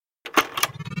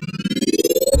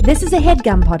This is a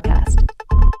HeadGum podcast.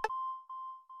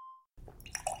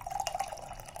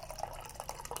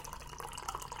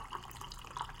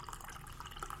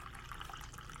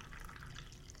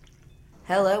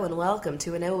 Hello and welcome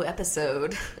to a no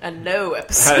episode. A no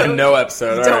episode. No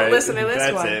episode. All Don't right. listen to this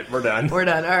That's one. That's it. We're done. We're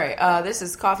done. All right. This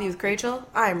is Coffee with Rachel.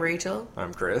 I'm Rachel.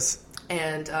 I'm Chris.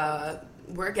 And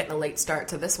we're getting a late start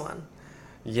to this one.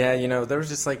 Yeah, there was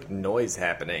just like noise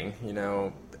happening.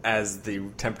 As the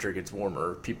temperature gets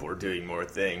warmer, people are doing more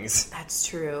things. That's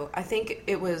true. I think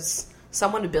it was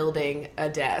someone building a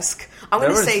desk. I'm going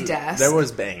to say desk. There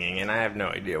was banging, and I have no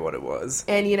idea what it was.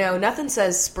 And, nothing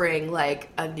says spring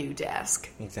like a new desk.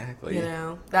 Exactly.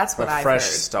 That's what I've heard. A fresh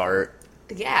start.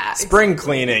 Yeah. Spring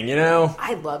cleaning,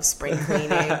 I love spring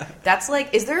cleaning. That's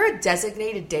like, is there a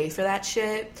designated day for that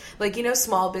shit? Like,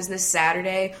 Small Business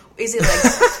Saturday? Is it like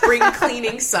spring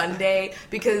cleaning Sunday?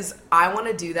 Because I want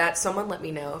to do that. Someone let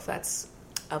me know if that's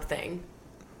a thing.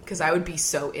 Because I would be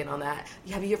so in on that.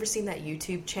 Have you ever seen that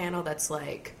YouTube channel that's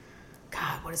like,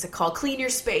 God, what is it called? Clean Your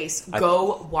Space.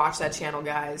 Go watch that channel,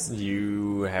 guys.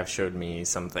 You have showed me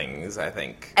some things, I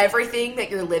think. Everything that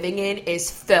you're living in is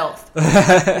filth.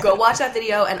 Go watch that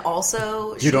video, and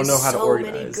also you don't know how to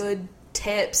organize. So many good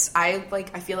tips. I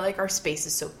feel like our space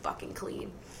is so fucking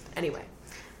clean. Anyway,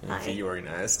 Be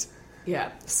organized.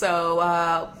 Yeah.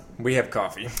 So we have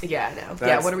coffee. Yeah, I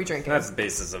know. What are we drinking? That's the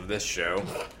basis of this show.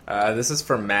 This is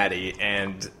from Maddie,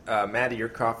 and Maddie, your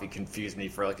coffee confused me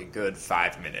for like a good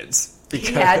 5 minutes.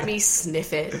 He had me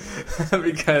sniff it.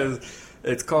 Because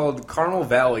it's called Carmel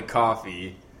Valley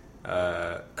Coffee,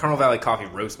 Carmel Valley Coffee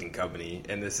Roasting Company,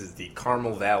 and this is the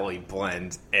Carmel Valley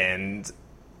blend, and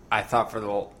I thought for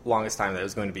the longest time that it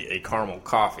was going to be a caramel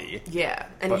coffee. Yeah,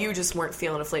 and you just weren't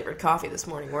feeling a flavored coffee this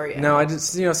morning, were you? No, I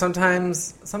just,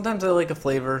 sometimes I like a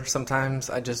flavor. Sometimes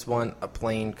I just want a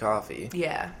plain coffee.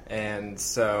 Yeah. And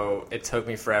so it took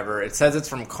me forever. It says it's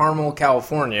from Carmel,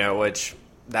 California, which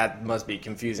that must be a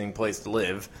confusing place to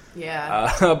live.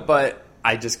 Yeah. But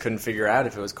I just couldn't figure out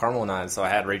if it was caramel or not, so I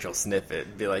had Rachel sniff it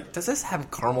and be like, does this have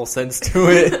caramel sense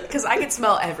to it? Because I can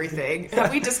smell everything.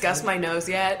 Have we discussed my nose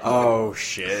yet? Oh,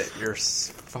 shit. Your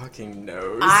fucking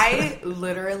nose. I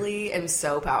literally am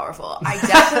so powerful. I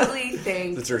definitely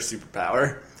think... That's her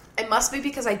superpower. It must be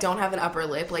because I don't have an upper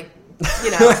lip.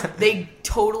 They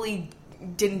totally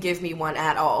didn't give me one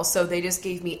at all, so they just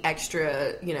gave me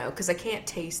extra, because I can't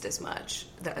taste as much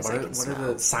as I can smell. What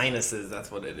are the sinuses?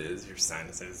 That's what it is. Your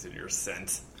sinuses and your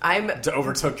scent.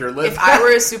 Overtook your lip. If I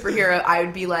were a superhero, I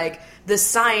would be like the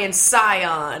Science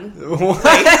Scion. What?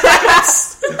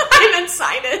 I'm in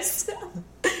sinus.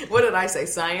 What did I say?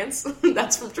 Science?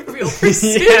 That's from Trivial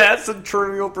Pursuit. Yeah, that's a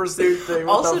Trivial Pursuit thing.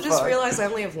 Also, just realized I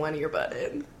only have one earbud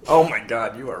in. Oh my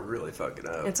god, you are really fucking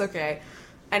up. It's okay.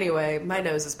 Anyway, my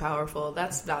nose is powerful.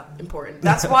 That's not important.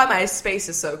 That's why my space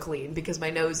is so clean, because my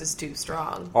nose is too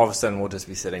strong. All of a sudden, we'll just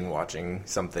be sitting watching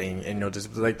something, and you'll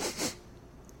just be like,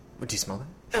 would you smell that?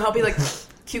 And I'll be like,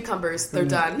 cucumbers, they're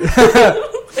done.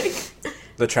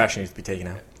 The trash needs to be taken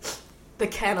out. The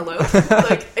cantaloupe.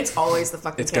 It's always the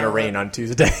fucking It's going to rain on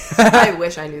Tuesday. I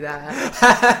wish I knew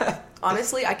that.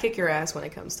 Honestly, I kick your ass when it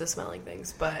comes to smelling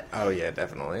things, but... Oh, yeah,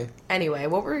 definitely. Anyway,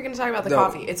 what were we going to talk about the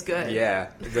coffee? It's good.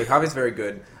 Yeah, the coffee's very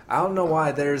good. I don't know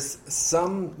why. There's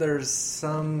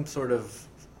some sort of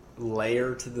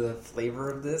layer to the flavor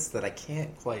of this that I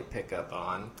can't quite pick up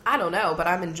on. I don't know, but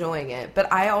I'm enjoying it.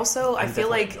 But I feel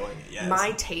like yes.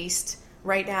 My taste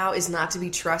right now is not to be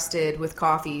trusted with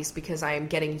coffees because I am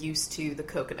getting used to the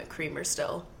coconut creamer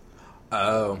still.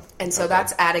 Oh. And so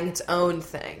that's adding its own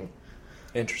thing.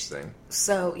 Interesting.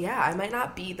 So, yeah, I might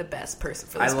not be the best person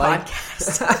for this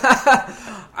podcast.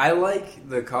 I like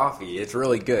the coffee. It's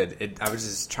really good. I was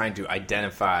just trying to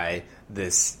identify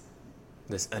this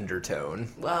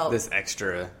undertone. Well, this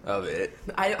extra of it.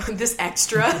 This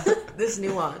extra? This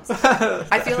nuance.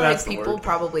 I feel like people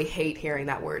probably hate hearing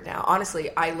that word now. Honestly,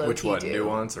 I low-key Which one? do.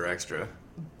 Nuance or extra?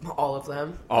 All of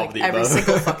them. All of the every above.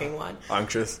 single fucking one.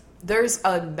 Unctuous. There's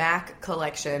a MAC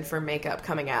collection for makeup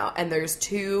coming out, and there's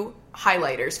 2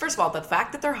 highlighters. First of all, the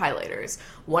fact that they're highlighters.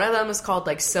 One of them is called,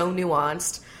 So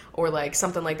Nuanced, or,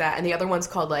 something like that, and the other one's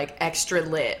called, Extra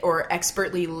Lit, or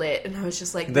Expertly Lit, and I was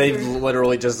just like... They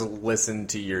literally just listened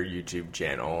to your YouTube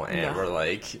channel, and were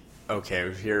like,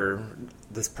 okay, here,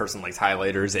 this person likes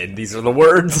highlighters, and these are the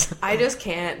words. I just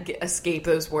can't escape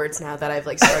those words now that I've,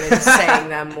 started saying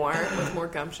them more, with more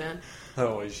gumption.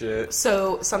 Holy shit.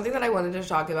 So, something that I wanted to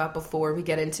talk about before we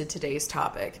get into today's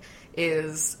topic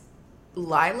is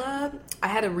Lila. I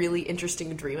had a really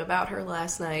interesting dream about her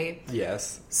last night.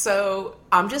 Yes. So,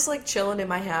 I'm just, chilling in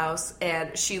my house,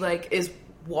 and she, is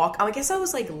I guess I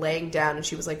was like laying down and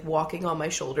she was like walking on my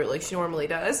shoulder like she normally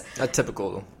does. A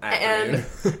typical And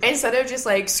afternoon. instead of just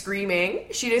like screaming,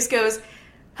 she just goes,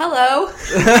 "Hello."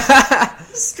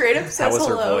 Straight up says How was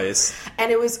hello. her voice?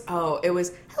 And it was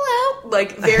hello,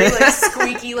 like very like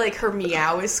squeaky, like her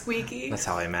meow is squeaky. That's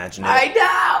how I imagine it. I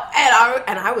know,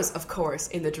 and I was, of course,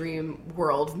 in the dream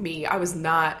world. I was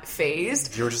not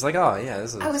phased. You were just like, oh yeah,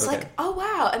 this is. I was okay. like, oh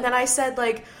wow, and then I said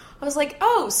like,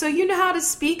 oh, so you know how to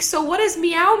speak? So what does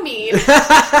meow mean?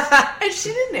 And she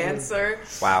didn't answer.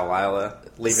 wow, Lila,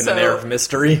 leaving So- an air of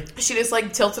mystery. She just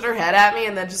like tilted her head at me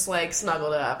and then just like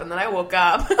snuggled up. And then I woke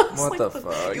up. I was What like, the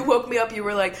fuck? You woke me up. You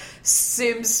were like,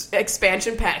 Sims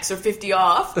expansion packs are 50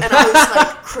 off. And I was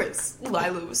like, Chris,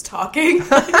 Lila was talking.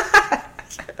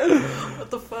 What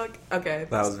the fuck? Okay.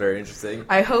 That was very interesting.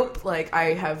 I hope like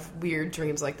I have weird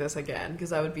dreams like this again because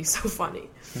that would be so funny.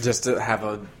 Just to have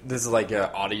this is like an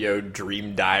audio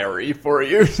dream diary for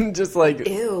you. Just like,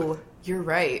 Ew. You're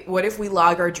right. What if we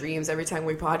log our dreams every time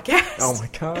we podcast? oh my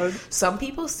god. Some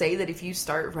people say that if you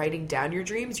start writing down your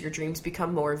dreams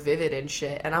become more vivid and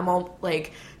shit. And I'm all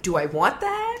like, do I want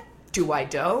that? Do I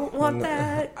don't want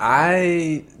that?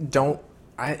 I don't.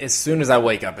 As soon as I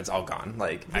wake up, it's all gone.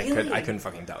 Like Really? I couldn't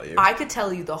fucking tell you. I could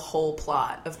tell you the whole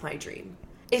plot of my dream.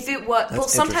 If it was, well,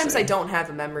 sometimes I interesting. don't have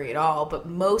a memory at all, but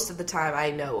most of the time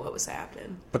I know what was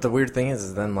happening. But the weird thing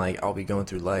is then like I'll be going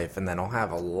through life, and then I'll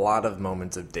have a lot of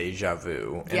moments of deja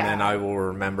vu, and Yeah. then I will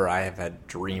remember I have had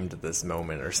dreamed this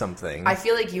moment or something. I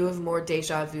feel like you have more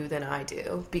deja vu than I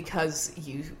do because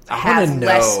you I have wanna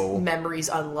less know. memories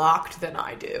unlocked than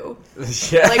I do.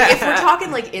 yeah. Like if we're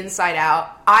talking like Inside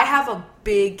Out, I have a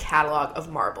big catalog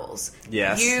of marbles.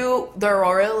 Yes. They're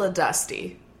all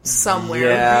dusty somewhere.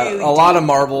 Yeah, really a lot deep. of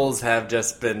marbles have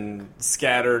just been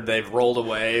scattered. They've rolled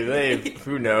away.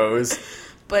 Who knows?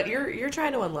 But you're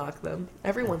trying to unlock them.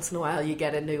 Every once in a while, you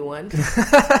get a new one.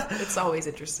 It's always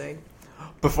interesting.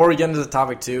 Before we get into the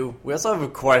topic 2, we also have a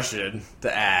question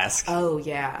to ask. Oh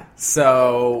yeah.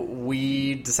 So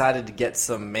we decided to get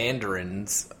some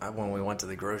mandarins when we went to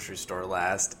the grocery store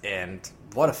last, and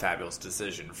what a fabulous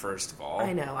decision! First of all,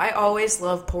 I know. I always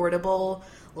love portable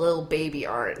little baby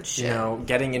orange shit. you know,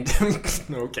 getting into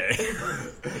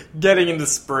getting into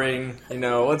spring. You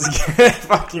know, let's get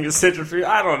fucking a citrus fruit.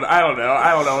 I don't know. I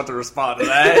don't know what to respond to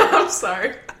that. I'm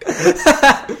sorry.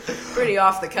 Pretty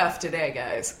off the cuff today,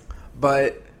 guys.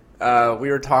 But we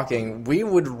were talking, we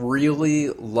would really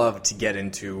love to get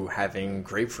into having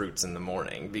grapefruits in the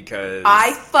morning because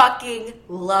I fucking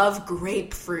love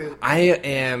grapefruit. I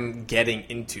am getting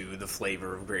into the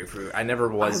flavor of grapefruit. I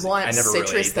never I want never really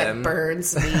citrus ate that them.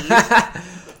 burns me.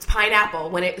 It's pineapple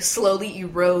when it slowly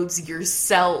erodes your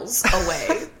cells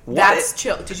away. That's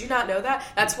chill. Did you not know that?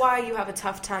 That's why you have a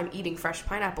tough time eating fresh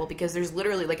pineapple because there's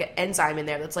literally like an enzyme in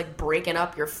there that's like breaking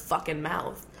up your fucking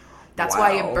mouth. That's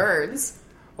why Wow. it burns.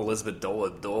 Elizabeth Dole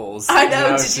at Dole's. I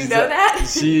know, did you she's know that?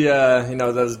 She,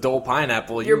 those Dole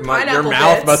pineapple. Your your pineapple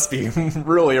mouth bits. must be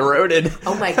really eroded.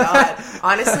 Oh my god.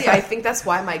 Honestly, I think that's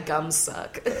why my gums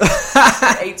suck.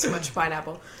 I ate too much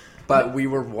pineapple. But we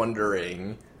were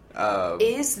wondering,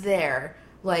 Is there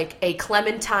like a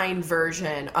clementine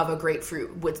version of a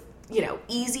grapefruit with, you know,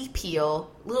 easy peel,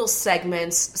 little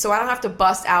segments, so I don't have to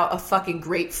bust out a fucking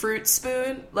grapefruit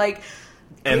spoon? Like,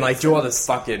 and like do all this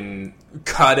fucking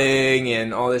cutting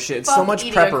and all this shit. It's so fuck much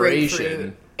eating a preparation.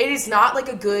 grapefruit. It is not like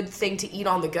a good thing to eat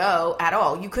on the go at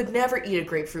all. You could never eat a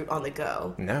grapefruit on the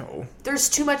go. No. There's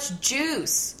too much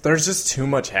juice. There's just too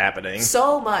much happening.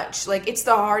 So much. Like, it's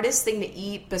the hardest thing to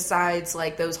eat besides,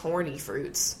 like, those horny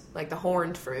fruits. Like, the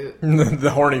horned fruit.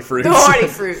 The horny fruits. The horny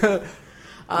fruit.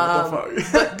 What the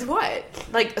fuck? But what?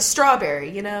 Like, a strawberry,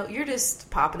 you know? You're just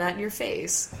popping that in your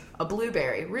face. A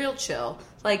blueberry. Real chill.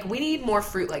 Like, we need more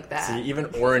fruit like that. See, even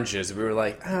oranges, we were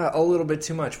like, a little bit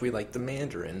too much. We like the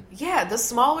mandarin. Yeah, the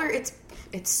smaller, it's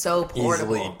so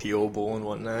portable. Easily peelable and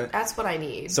whatnot. That's what I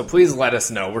need. So please let us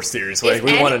know. We're serious. Like, If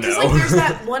we any- want to 'cause, know. like, there's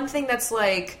that one thing that's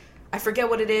like, I forget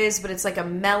what it is, but it's like a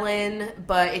melon,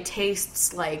 but it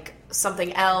tastes like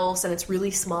something else, and it's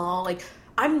really small. Like,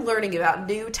 I'm learning about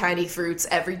new tiny fruits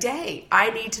every day.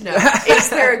 I need to know, is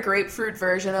there a grapefruit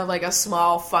version of like a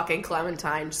small fucking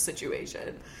clementine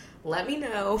situation? Let me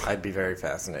know. I'd be very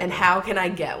fascinated. And how can I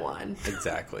get one?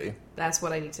 Exactly. That's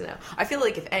what I need to know. I feel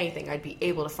like if anything, I'd be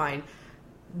able to find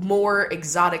more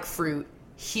exotic fruit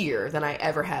here than I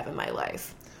ever have in my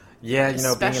life. Yeah, you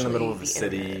know, being in the middle of a Especially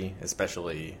the city,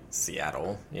 especially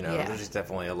Seattle, you know, Yeah. there's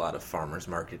definitely a lot of farmers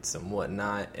markets and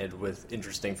whatnot, and with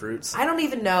interesting fruits. I don't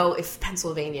even know if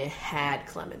Pennsylvania had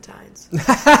clementines.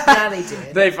 No, they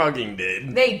did. They fucking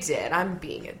did. They did. I'm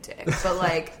being a dick. But,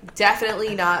 like,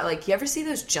 definitely not. Like, you ever see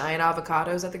those giant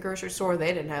avocados at the grocery store?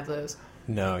 They didn't have those.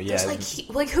 No, yeah. There's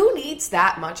like who needs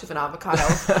that much of an avocado?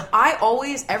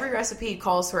 Every recipe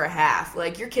calls for a half.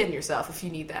 Like, you're kidding yourself if you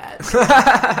need that.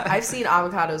 I've seen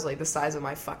avocados like the size of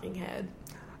my fucking head.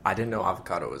 I didn't know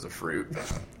avocado was a fruit.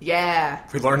 Yeah.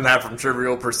 We learned that from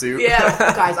Trivial Pursuit. Yeah,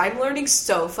 guys, I'm learning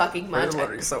so fucking much. We're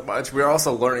learning so much. We're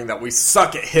also learning that we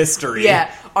suck at history.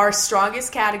 Yeah, our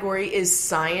strongest category is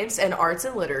science and arts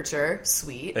and literature.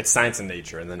 Sweet. It's science and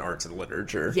nature, and then arts and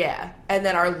literature. Yeah, and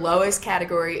then our lowest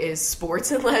category is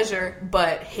sports and leisure,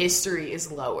 but history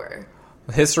is lower.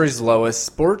 History's lowest.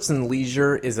 Sports and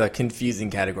leisure is a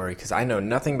confusing category because I know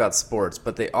nothing about sports,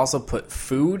 but they also put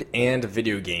food and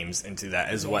video games into that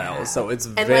as well. So it's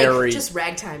and very... like, just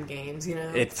ragtime games, you know?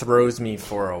 It throws me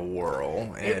for a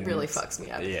whirl. And it really fucks me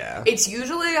up. Yeah. It's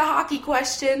usually a hockey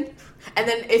question, and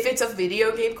then if it's a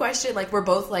video game question, like, we're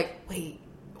both like, wait,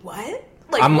 what?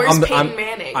 Like, where's Peyton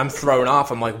Manning? I'm thrown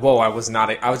off. I'm like, whoa, I was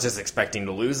just expecting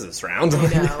to lose this round. I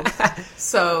know.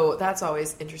 So that's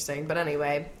always interesting. But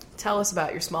anyway, tell us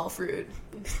about your small fruit.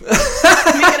 We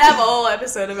could have a whole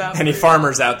episode about Any fruit.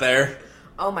 farmers out there?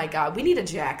 Oh my god, we need a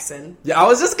Jackson. Yeah, I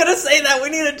was just going to say that. We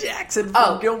need a Jackson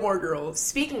from Gilmore Girls.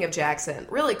 Speaking of Jackson,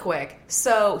 really quick.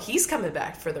 So he's coming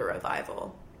back for the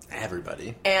revival.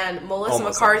 Everybody. And Melissa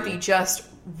Almost McCarthy everybody. just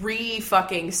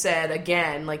fucking said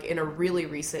again, like in a really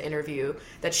recent interview,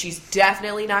 that she's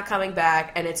definitely not coming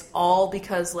back, and it's all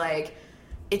because, like,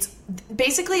 it's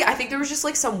basically, I think there was just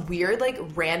like some weird, like,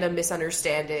 random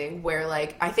misunderstanding where,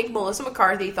 like, I think Melissa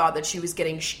McCarthy thought that she was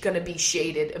gonna be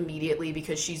shaded immediately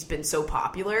because she's been so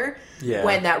popular. Yeah.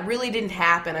 When that really didn't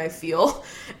happen, I feel.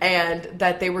 And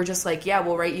that they were just like, yeah,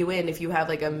 we'll write you in if you have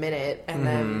like a minute. And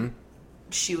then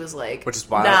she was like, Which is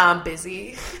why nah, I'm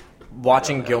busy.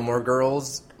 Watching Gilmore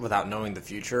Girls without knowing the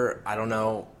future, I don't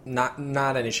know. Not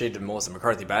any shade to Melissa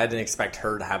McCarthy, but I didn't expect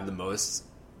her to have the most,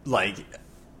 like,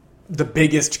 the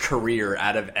biggest career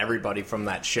out of everybody from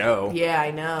that show. Yeah,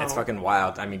 I know. It's fucking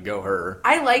wild. I mean, go her.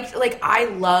 I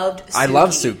loved Suki. I love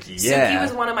Suki, yeah. Suki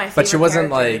was one of my favorite But she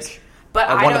wasn't, characters. like,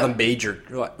 but one of the major...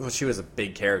 Well, she was a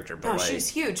big character, but, No, like... she was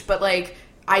huge, but, like,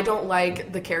 I don't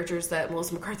like the characters that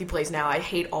Melissa McCarthy plays now. I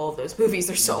hate all of those movies.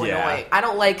 They're so annoying. I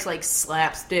don't like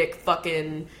slapstick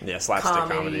fucking slapstick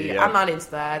comedy. Yeah. I'm not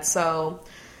into that, so...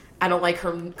 I don't like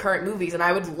her current movies, and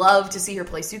I would love to see her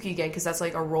play Suki again, because that's,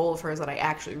 like, a role of hers that I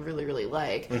actually really, really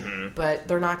like. Mm-hmm. But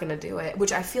they're not going to do it,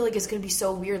 which I feel like is going to be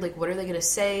so weird. Like, what are they going to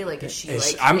say? Like, is she,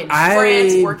 like, in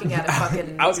France working at a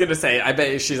fucking... I was going to say, I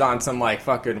bet she's on some, like,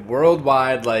 fucking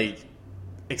worldwide, like,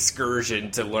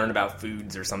 excursion to learn about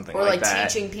foods or something like that. Or, like,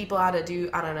 teaching people how to do...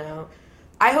 I don't know.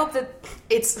 I hope that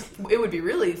it would be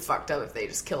really fucked up if they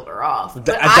just killed her off. But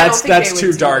that's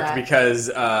too dark because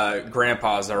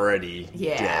Grandpa's already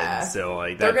dead. So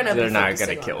like they're not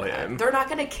gonna kill him. They're not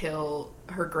gonna kill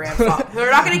her grandpa. They're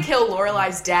not gonna kill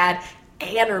Lorelai's dad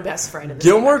and her best friend. In this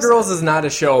Gilmore episode. Girls is not a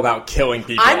show about killing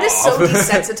people. I'm just so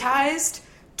desensitized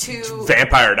to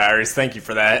Vampire Diaries. Thank you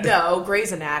for that. No,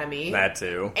 Grey's Anatomy. That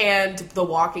too. And The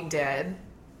Walking Dead.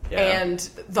 Yeah. And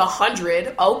The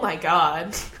 100. Oh my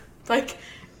god. Like,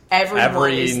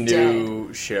 every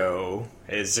new show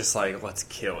is just like, let's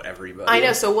kill everybody. I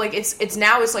know, so like it's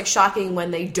now like shocking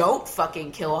when they don't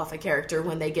fucking kill off a character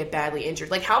when they get badly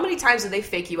injured. Like, how many times did they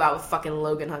fake you out with fucking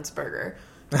Logan Huntsberger?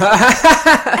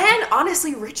 And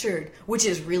honestly, Richard, which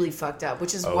is really fucked up,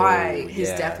 which is why his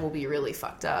death will be really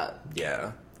fucked up.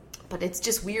 Yeah. But it's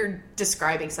just weird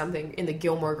describing something in the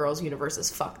Gilmore Girls universe as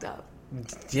fucked up.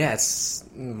 Yeah, it's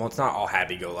not all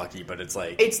happy-go-lucky, but it's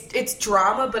like... It's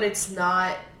drama, but it's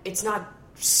not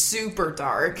super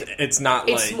dark. It's not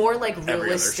like... It's more like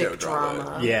realistic drama.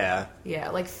 drama. Yeah. Yeah,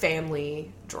 like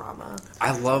family drama.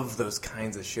 I love those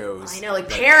kinds of shows. I know, like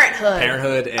Parenthood.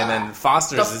 Parenthood, and then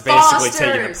Foster's The is basically Fosters.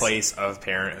 taking the place of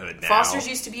Parenthood now. Foster's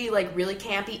used to be, like, really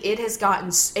campy. It has gotten...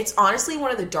 It's honestly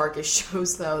one of the darkest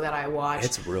shows, though, that I watched.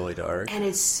 It's really dark. And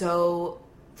it's so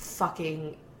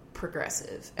fucking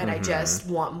progressive. And I just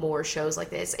want more shows like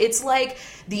this. It's like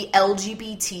the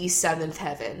LGBT Seventh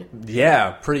Heaven.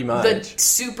 Yeah, pretty much. The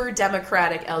super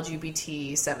democratic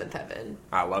LGBT Seventh Heaven.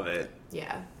 I love it.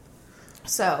 Yeah.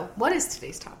 So, what is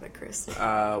today's topic, Chris?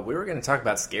 We were going to talk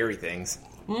about scary things.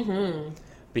 Mm-hmm.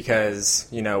 Because,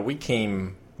 you know, we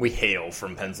hail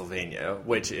from Pennsylvania,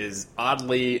 which is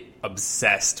oddly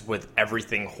obsessed with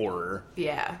everything horror.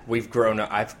 Yeah. We've grown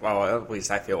up, at least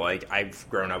I feel like I've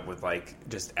grown up with, like,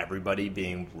 just everybody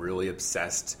being really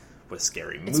obsessed with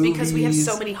scary movies. It's because we have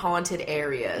so many haunted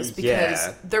areas.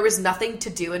 Because there was nothing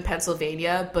to do in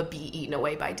Pennsylvania but be eaten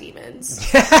away by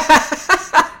demons.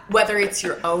 whether it's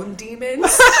your own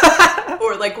demons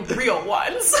or like real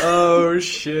ones. Oh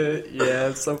shit! Yeah,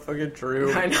 it's so fucking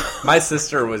true. I know. My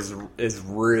sister is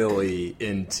really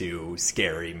into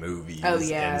scary movies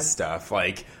and stuff.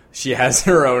 Like, she has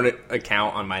her own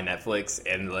account on my Netflix,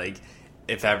 and like,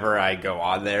 if ever I go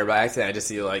on there by accident, I just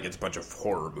see like it's a bunch of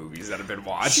horror movies that have been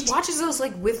watched. She watches those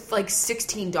like with like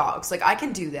 16 dogs. Like, I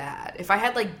can do that. If I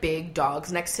had like big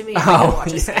dogs next to me, I could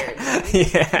watch a scary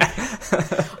movie.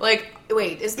 Yeah. Like,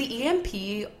 wait, is the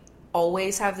EMP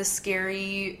always have the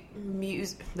scary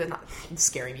music? Not the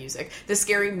scary music. The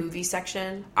scary movie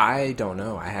section? I don't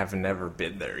know. I have never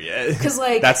been there yet. Because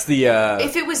like, that's the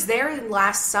if it was there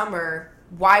last summer,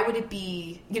 why would it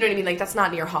be, you know what I mean? Like, that's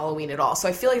not near Halloween at all. So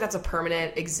I feel like that's a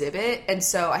permanent exhibit. And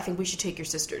so I think we should take your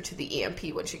sister to the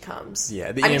EMP when she comes.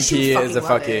 Yeah, the EMP is a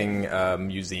fucking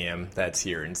museum that's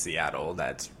here in Seattle.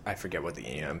 I forget what the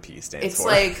EMP stands for. It's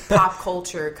like pop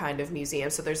culture kind of museum.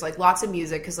 So there's like lots of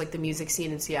music because like the music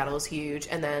scene in Seattle is huge.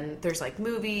 And then there's like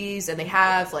movies, and they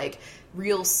have like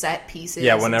real set pieces.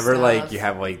 Yeah, whenever like you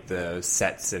have like the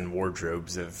sets and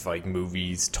wardrobes of like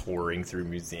movies touring through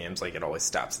museums, like it always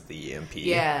stops at the EMP.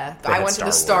 Yeah, I went to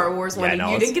the Star Wars one, and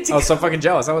you didn't get to go. I was so fucking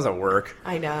jealous. I was at work.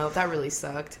 I know, that really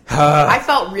sucked. I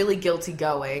felt really guilty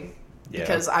going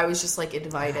because I was just like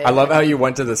invited. I love how you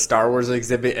went to the Star Wars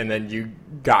exhibit and then you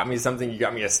got me something. You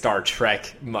got me a Star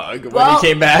Trek mug when you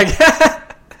came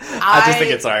back. I just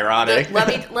think it's ironic.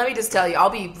 Let me just tell you,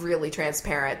 I'll be really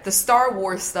transparent. The Star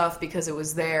Wars stuff, because it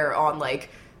was there on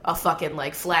like a fucking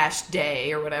like flash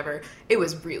day or whatever, it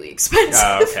was really expensive.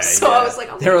 Oh, okay, so I was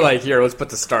like, they were like, here, let's put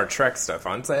the Star Trek stuff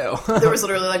on sale. There was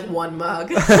literally like one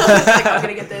mug. I was like, I'm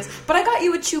gonna get this, but I got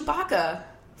you a Chewbacca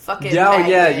fucking. Yeah,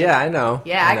 I know.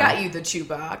 Yeah, I got you the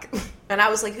Chewbacca, and I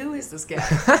was like, who is this guy?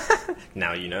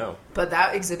 Now you know. But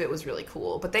that exhibit was really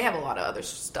cool. But they have a lot of other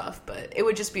stuff. But it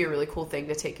would just be a really cool thing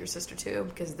to take your sister to,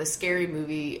 because the scary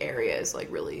movie area is like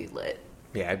really lit.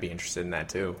 Yeah, I'd be interested in that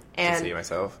too. And to see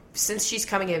myself. Since she's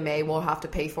coming in May, we'll have to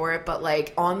pay for it. But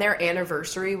like on their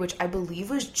anniversary, which I believe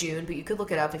was June, but you could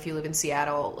look it up if you live in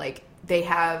Seattle, like they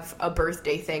have a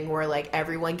birthday thing where like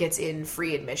everyone gets in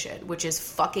free admission, which is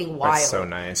fucking wild. That's so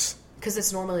nice. Because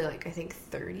it's normally like, I think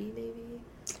 30 maybe?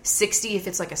 60 if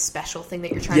it's like a special thing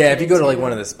that you're trying to get if you into. go to like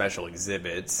one of the special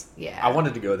exhibits. Yeah. I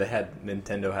wanted to go.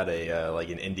 Nintendo had a like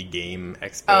an indie game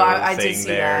expo I thing did see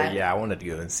there. that. Yeah, I wanted to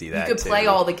go and see that. You could play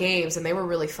all the games, and they were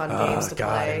really fun games to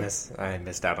play. I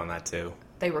missed out on that too.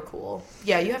 They were cool.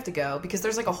 Yeah, you have to go because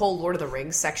there's like a whole Lord of the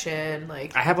Rings section.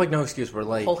 Like I have like no excuse. We're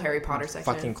like whole Harry Potter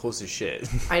section. Fucking close as shit.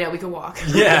 I know, we can walk.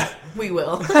 Yeah, we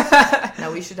will.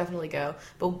 No, we should definitely go.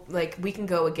 But like we can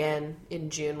go again in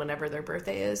June whenever their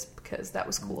birthday is, because that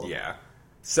was cool. Yeah.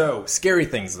 So scary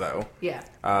things though. Yeah.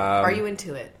 Are you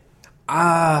into it?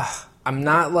 I'm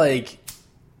not like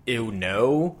ew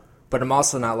no, but I'm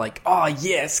also not like oh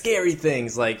yeah scary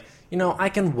things. Like, you know, I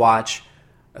can watch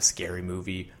a scary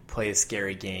movie, play a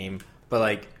scary game, but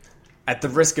like at the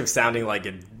risk of sounding like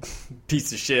a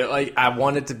piece of shit, like I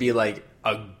want it to be like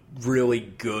a really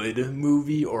good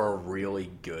movie or a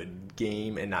really good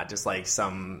game, and not just like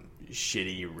some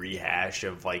shitty rehash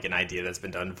of like an idea that's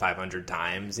been done 500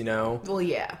 times, you know? Well,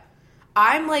 yeah.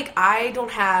 I'm like, I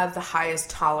don't have the highest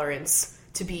tolerance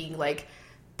to being like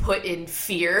put in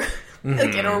fear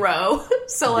like in a row.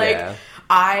 So like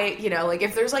you know, like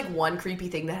if there's like one creepy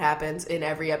thing that happens in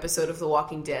every episode of The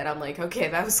Walking Dead, I'm like, okay,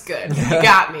 that was good. You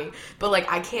got me. But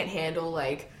like I can't handle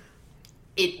like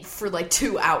it for like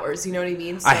 2 hours, you know what I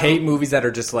mean? So, I hate movies that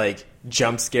are just like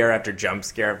jump scare after jump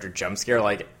scare after jump scare.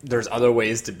 Like there's other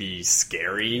ways to be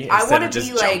scary instead of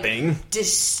just be jumping. Like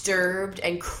disturbed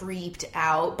and creeped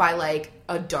out by like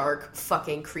a dark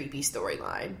fucking creepy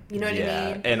storyline. You know what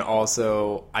I mean? And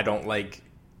also I don't like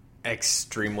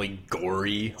extremely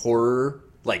gory horror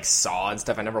like Saw and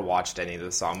stuff. I never watched any of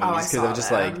the Saw movies because I'm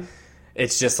just like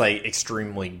it's just like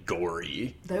extremely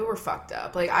gory. They were fucked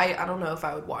up. Like I don't know if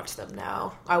I would watch them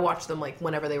now. I watched them like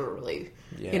whenever they were really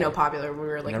you know popular when we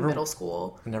were like in middle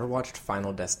school. I never watched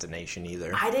Final Destination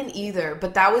either. I didn't either,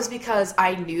 but that was because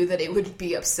I knew that it would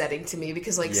be upsetting to me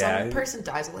because like some person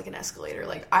dies on like an escalator.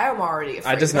 Like I am already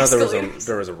afraid. I just know escalators.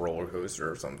 there was a roller coaster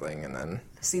or something, and then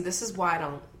see this is why I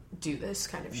don't do this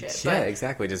kind of shit. Yeah,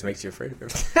 exactly. It just makes you afraid of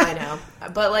it. I know,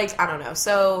 but like I don't know.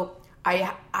 So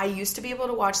I used to be able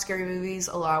to watch scary movies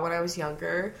a lot when I was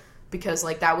younger because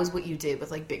like that was what you did with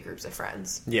like big groups of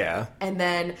friends. Yeah. And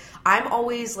then I'm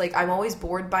always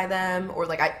bored by them, or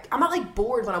like I'm not like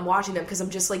bored when I'm watching them because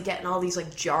I'm just like getting all these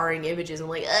like jarring images. I'm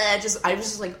like I'm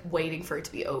just like waiting for it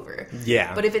to be over.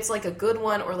 Yeah. But if it's like a good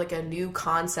one or like a new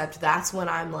concept, that's when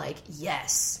I'm like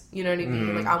yes, you know what I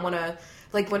mean? Like I want to.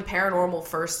 Like, when Paranormal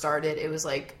first started, it was,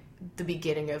 like, the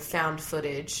beginning of found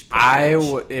footage.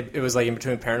 It was like in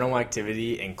between Paranormal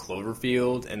Activity and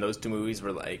Cloverfield, and those two movies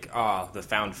were like, the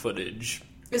found footage.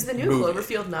 Is the new movie.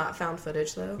 Cloverfield not found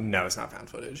footage though? No, it's not found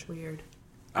footage. Weird.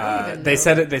 They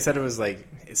said it was like,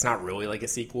 it's not really like a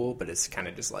sequel, but it's kind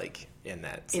of just like in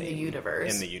that same, in the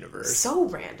universe. In the universe. So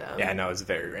random. Yeah, I know, it's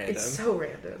very random. It's so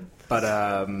random. But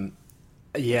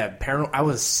yeah, I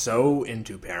was so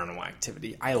into Paranormal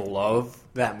Activity. I love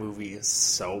that movie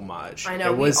so much. I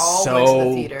know, it was we all so went to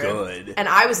the theater. Good. And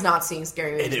I was not seeing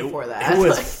scary movies before that. It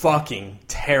was fucking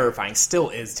terrifying. Still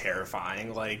is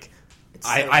terrifying. Like,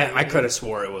 I could have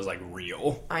swore it was like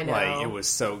real. I know. Like, it was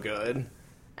so good.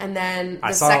 And then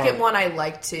the second one I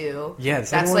like too. Yeah,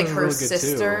 that's like her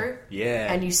sister. Too.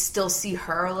 Yeah, and you still see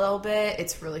her a little bit.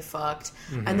 It's really fucked.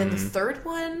 Mm-hmm. And then the third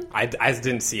one, I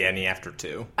didn't see any after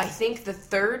 2. I think the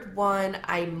third one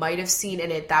I might have seen in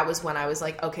it. That was when I was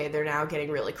like, okay, they're now getting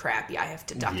really crappy. I have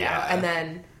to duck out. And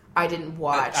then I didn't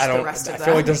watch the rest of them. I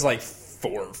feel like there's like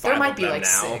 4 or 5. There might be like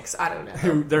now. 6. I don't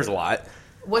know. There's a lot.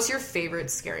 What's your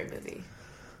favorite scary movie?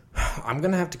 I'm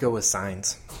gonna have to go with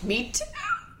Signs. Me too.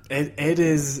 It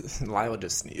is. Lila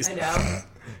just sneezed. I know.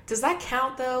 Does that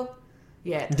count though?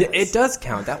 Yeah, it does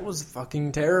count. That was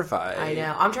fucking terrifying. I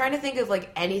know. I'm trying to think of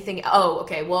like anything. Oh,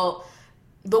 okay. Well,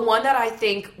 the one that I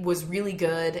think was really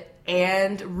good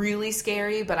and really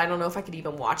scary, but I don't know if I could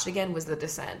even watch it again, was The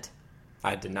Descent.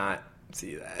 I did not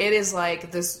see that. It is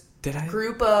like this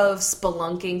group of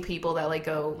spelunking people that like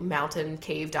go mountain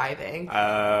cave diving.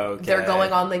 Okay. They're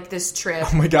going on like this trip.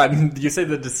 Oh my god, you say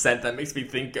The Descent, that makes me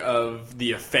think of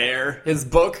The Affair, his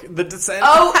book, The Descent.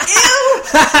 Oh,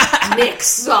 ew! Nick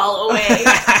Soloway.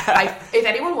 If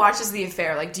anyone watches The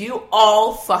Affair, like, do you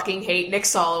all fucking hate Nick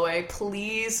Soloway?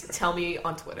 Please tell me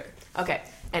on Twitter. Okay.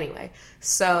 Anyway,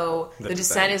 so The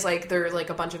Descent is like, they're like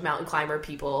a bunch of mountain climber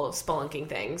people spelunking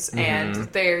things, and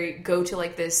they go to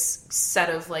like this set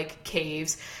of like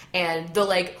caves, and the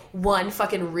like one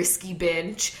fucking risky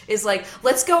binge is like,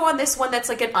 let's go on this one that's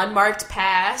like an unmarked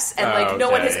pass, and like no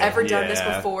one has ever done this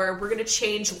before. We're gonna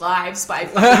change lives by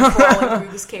fucking crawling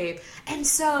through this cave, and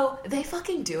so they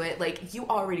fucking do it. Like, you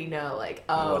already know, like,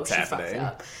 oh, what's she happening? fucked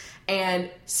up. And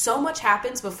so much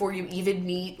happens before you even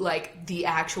meet, like, the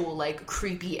actual, like,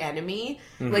 creepy enemy.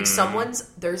 Mm-hmm. Like,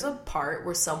 there's a part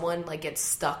where someone, like, gets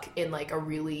stuck in, like, a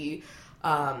really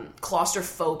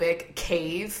claustrophobic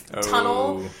cave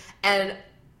tunnel. And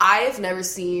I have never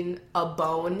seen a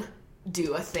bone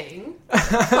do a thing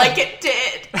like it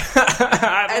did.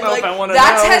 I don't know if I want to know.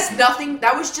 That has nothing.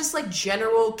 That was just like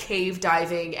general cave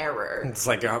diving error. It's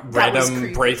like a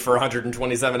random break for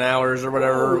 127 hours or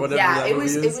whatever. Yeah, it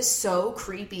was so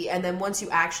creepy. And then once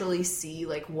you actually see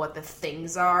like what the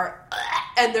things are,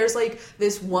 and there's like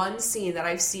this one scene that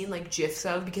I've seen like gifs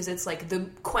of, because it's like the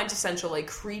quintessential like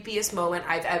creepiest moment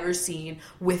I've ever seen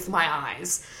with my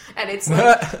eyes. And it's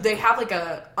like they have like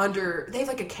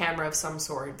a camera of some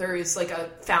sort. There is like a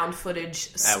found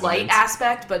footage slight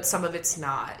aspect, but some of it's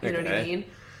not. You know what I mean?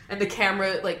 And the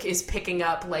camera like is picking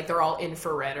up like they're all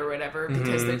infrared or whatever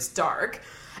because it's dark.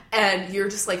 And you're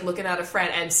just like looking at a friend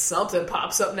and something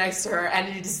pops up next to her, and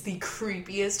it is the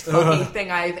creepiest fucking thing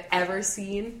I've ever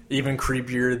seen. Even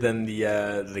creepier than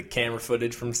the camera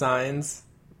footage from Signs,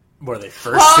 where they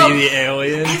first see the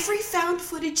alien. Every found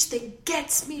footage thing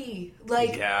gets me.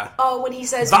 Like, when he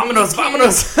says "Vamonos,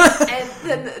 vamonos," and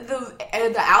then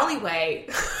the alleyway.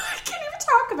 I can't even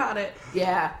talk about it.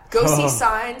 Yeah, go see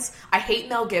Signs. I hate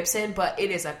Mel Gibson, but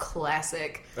it is a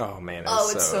classic. Oh man,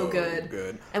 it's so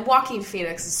good. And Joaquin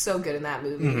Phoenix is so good in that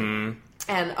movie. Mm-hmm.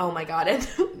 And oh my god, and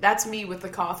that's me with the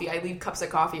coffee. I leave cups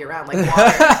of coffee around like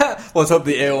water. Well, let's hope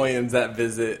the aliens that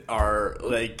visit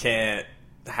can't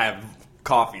have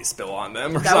coffee spill on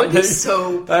them or that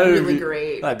something. That would be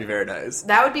great. That'd be very nice.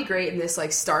 That would be great in this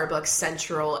like Starbucks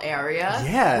Central area.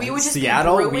 Yeah, we would just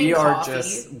Seattle. Be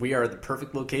brewing we are the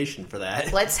perfect location for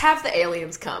that. Let's have the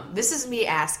aliens come. This is me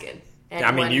asking.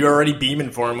 I mean, you're already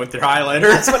beaming for them with your highlighter.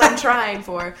 That's what I'm trying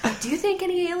for. Do you think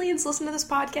any aliens listen to this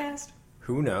podcast?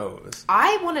 Who knows?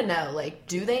 I want to know, like,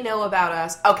 do they know about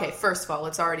us? Okay, first of all,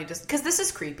 let's already just... Because this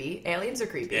is creepy. Aliens are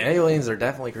creepy. Yeah, aliens are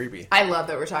definitely creepy. I love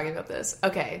that we're talking about this.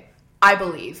 Okay. I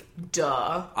believe.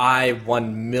 Duh. I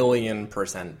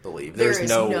 1,000,000% believe. There's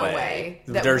no way.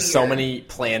 There's so many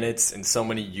planets and so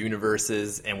many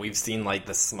universes, and we've seen like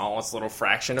the smallest little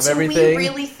fraction of everything. So we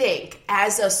really think,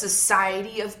 as a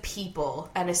society of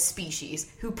people and a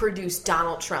species who produce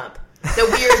Donald Trump, that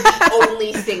we are the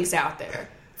only things out there?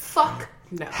 Fuck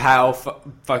no. How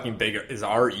fucking big is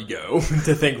our ego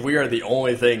to think we are the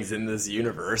only things in this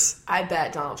universe? I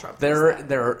bet Donald Trump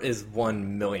There is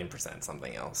 1,000,000%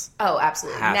 something else. Oh,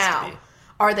 absolutely. Now,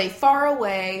 are they far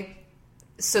away?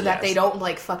 so that Yes. they don't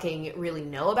like fucking really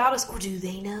know about us, or do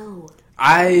they know?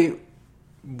 I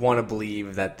want to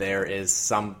believe that there is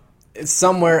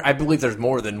somewhere. I believe there's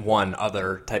more than one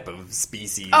other type of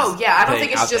species. Oh yeah, I don't thing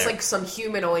think it's out just there. like some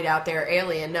humanoid out there,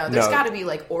 alien. No, there's No. got to be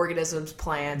like organisms,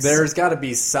 plants. There's got to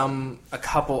be a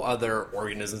couple other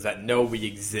organisms that know we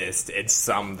exist, and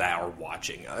some that are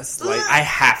watching us. Like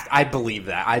I believe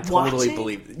that. I totally Watching?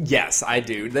 believe. Yes, I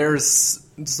do. There's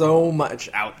so much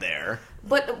out there.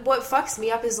 But what fucks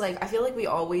me up is like I feel like we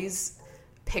always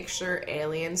picture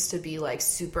aliens to be like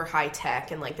super high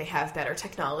tech and like they have better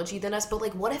technology than us. But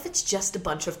like, what if it's just a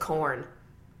bunch of corn?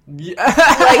 Yeah.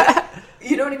 Like,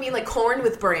 you know what I mean? Like corn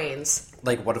with brains.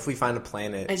 Like, what if we find a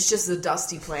planet? It's just a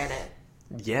dusty planet.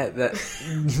 Yeah, that.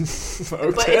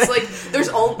 Okay. But it's like there's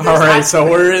only. All right, so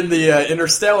we're in the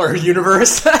interstellar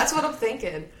universe. That's what I'm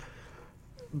thinking.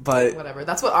 But Whatever.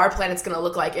 That's what our planet's gonna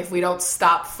look like if we don't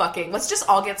stop fucking. Let's just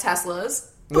all get Teslas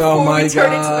before Oh my we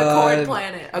turn into the corn God.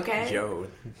 planet. Okay. yo,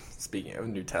 speaking of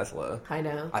new Tesla, I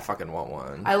know. I fucking want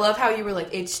one. I love how you were like,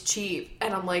 it's cheap,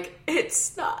 and I'm like,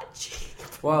 it's not cheap.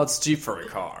 Well, it's cheap for a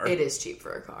car. It is cheap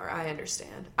for a car. I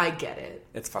understand. I get it.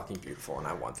 It's fucking beautiful, and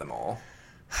I want them all.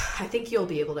 I think you'll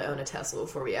be able to own a Tesla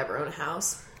before we ever own a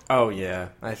house. Oh yeah,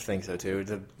 I think so too.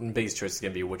 The biggest choice is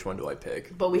gonna be which one do I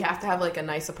pick. But we have to have like a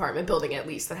nice apartment building at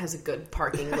least that has a good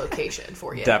parking location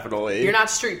for you. Definitely. You're not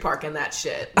street parking that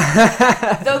shit.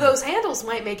 Though those handles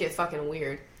might make it fucking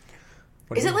weird.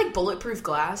 Is it like bulletproof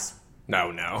glass?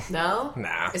 No. No?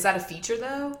 Nah. Is that a feature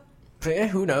though? But, yeah,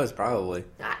 who knows? Probably.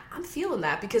 I'm feeling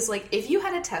that because like if you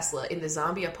had a Tesla in the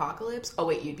zombie apocalypse, oh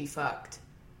wait, you'd be fucked.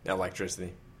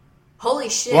 Electricity. Holy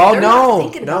shit. Well, they're not no,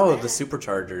 thinking about no. that. The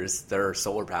superchargers, they're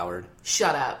solar powered.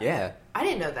 Shut up. Yeah, I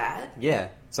didn't know that. yeah.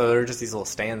 So they're just these little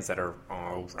stands that are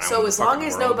all around. So the as long fucking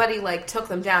as world. nobody like took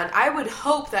them down, I would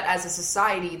hope that as a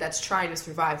society that's trying to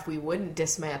survive, we wouldn't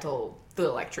dismantle the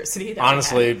electricity. That we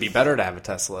Honestly, have. it'd be better to have a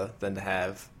Tesla than to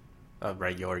have a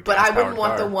regular. But I wouldn't gas-powered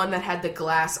want car. the one that had the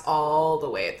glass all the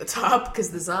way at the top because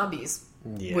the zombies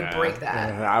would break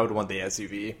that. I would want the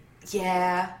SUV.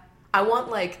 Yeah, I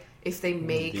want like if they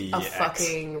make The a X.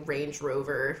 fucking Range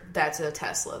Rover that's a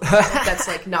Tesla that's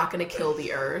like not going to kill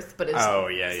the Earth, but is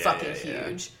fucking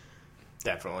huge.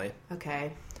 Definitely.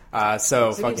 Okay, So I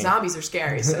mean, fucking zombies are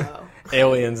scary. So,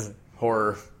 aliens,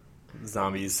 horror,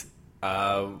 zombies.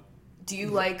 do you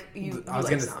like you I was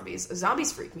like gonna- zombies?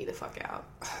 Zombies freak me the fuck out.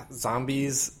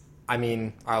 Zombies. I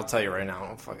mean, I'll tell you right now, I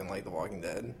don't fucking like The Walking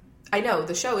Dead. I know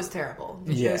the show is terrible.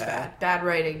 The show is Yeah. bad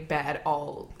writing, bad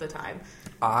all the time.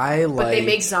 I like. But they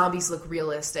make zombies look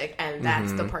realistic, and that's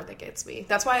Mm-hmm. the part that gets me.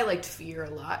 That's why I liked Fear a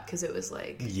lot because it was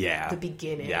like Yeah. the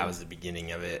beginning. Yeah, it was the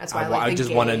beginning of it. That's why I like I the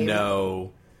just want to game.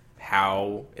 know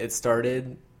how it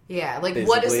started. Yeah, like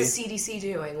what is the Basically. CDC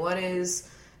doing? What is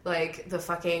like the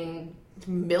fucking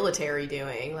military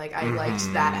doing? Like I liked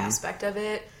Mm-hmm. that aspect of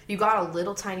it. You got a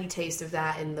little tiny taste of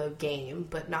that in the game,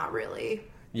 but not really.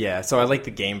 Yeah, so I like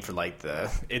the game for like the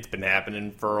it's been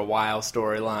happening for a while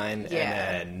storyline, Yeah.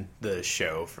 and then the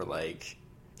show for like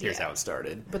here's Yeah. how it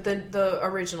started. But the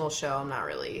original show, I'm not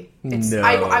really. It's, No.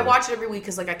 I watch it every week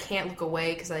because like I can't look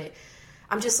away because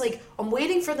I'm just like I'm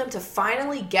waiting for them to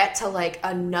finally get to like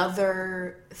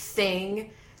another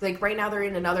thing. Like right now they're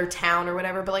in another town or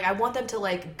whatever, but like I want them to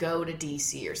like go to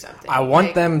DC or something. I want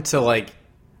Like, them to like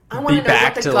I want be to know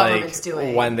back what the to like government's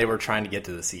doing. when they were trying to get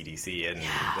to the CDC and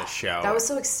the show. That was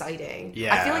so exciting.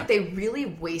 Yeah. I feel like they really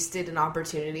wasted an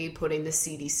opportunity putting the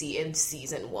CDC in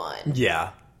season 1.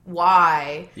 yeah.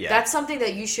 Why? Yeah. That's something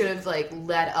that you should have like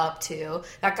led up to.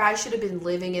 That guy should have been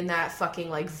living in that fucking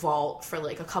like vault for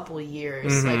like a couple of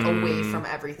years, like away from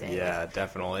everything. Mm-hmm. Yeah,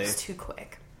 definitely. It's too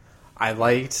quick. I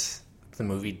liked the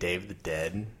movie Day of the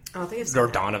Dead. I don't think it's Or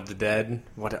Dawn of the Dead.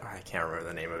 What I can't remember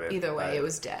the name of it. either way. but It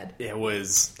was dead. It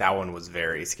was that one was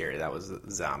very scary. That was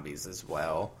zombies as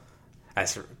well. I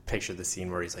pictured the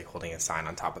scene where he's like holding a sign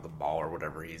on top of the ball or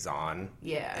whatever he's on.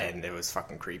 Yeah. And it was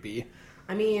fucking creepy.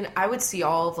 I mean, I would see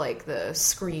all of like the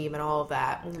Scream and all of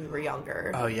that when we were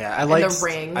younger. Oh yeah, I And liked The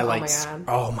Ring. I Oh my liked, God.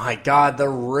 Oh my god, The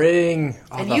Ring.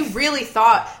 Oh, And the you really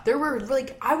thought there were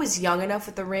like I was young enough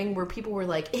with The Ring where people were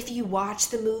like, if you watch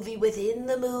the movie within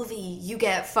the movie, you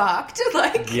get fucked.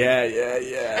 Like, yeah.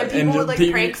 and people would like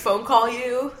people- prank phone call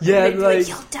you. Yeah, and they'd be like-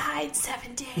 you'll die in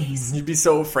 7 days. You'd be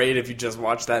so afraid if you just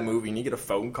watched that movie and you get a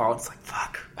phone call. It's like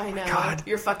fuck. I know. God.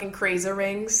 Your fucking crazy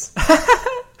rings.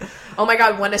 Oh my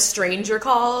god, when a stranger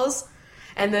calls,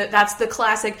 and that's the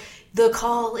classic. The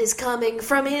call is coming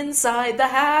from inside the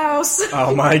house.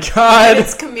 Oh my And god.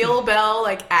 it's Camille Bell,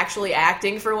 like, actually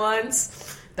acting for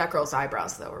once. That girl's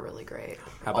eyebrows, though, were really great.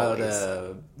 How about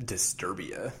Always.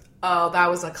 Disturbia? Oh, that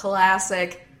was a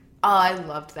classic. Oh, I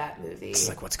loved that movie. It's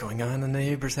like, what's going on in the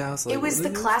neighbor's house? Like, It was what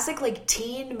the is- classic, like,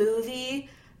 teen movie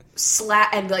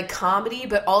and, like, comedy,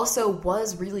 but also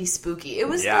was really spooky. It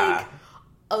was, Yeah.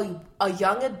 like, a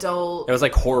young adult. It was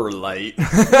like horror light.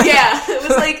 Yeah, it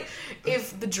was like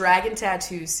if the Dragon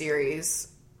Tattoo series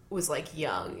was, like,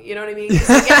 young. You know what I mean? 'Cause,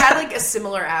 like, it had, like, a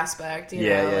similar aspect, you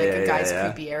know? Like, a guy's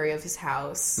creepy area of his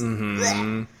house.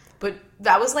 Mm-hmm. But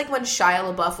that was, like, when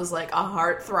Shia LaBeouf was, like, a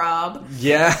heartthrob.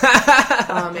 Yeah.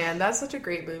 Oh, man, that's such a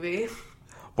great movie.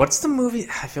 What's the movie?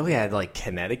 I feel like it had like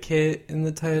Connecticut in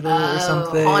the title or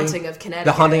something. Haunting of Connecticut.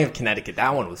 The Haunting of Connecticut.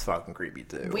 That one was fucking creepy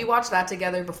too. We watched that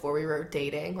together before we were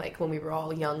dating, like when we were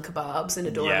all young kebabs in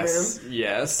a dorm room.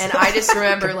 Yes. And I just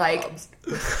remember like,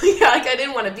 yeah, like I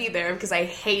didn't want to be there because I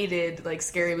hated like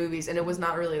scary movies, and it was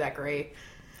not really that great.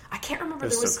 I can't remember.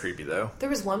 It was so creepy though. There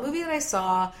was one movie that I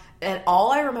saw, and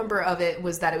all I remember of it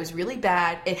was that it was really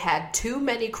bad. It had too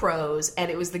many crows,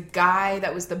 and it was the guy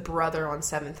that was the brother on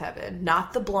Seventh Heaven.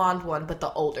 Not the blonde one, but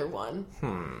the older one.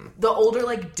 The older,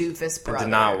 like, doofus brother. I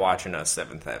did not watch enough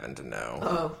Seventh Heaven to know.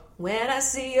 Oh, when I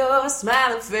see your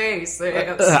smiling faces,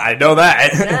 I know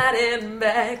that. shining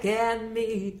back at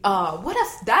me. Oh, what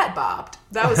if that bopped?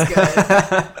 That was good.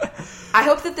 I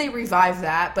hope that they revive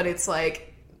that, but it's like...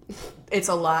 It's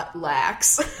a lot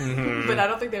lax. But I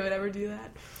don't think they would ever do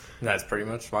that. That's pretty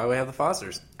much why we have the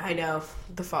Fosters. I know.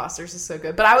 The Fosters is so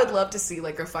good. But I would love to see,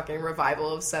 like, a fucking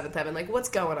revival of Seventh Heaven. Like, what's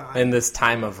going on? In this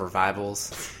time of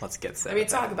revivals, let's get Seventh I mean,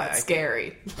 talk Heaven about back.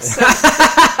 scary.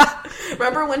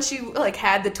 Remember when she, like,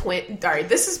 had the twin... Alright,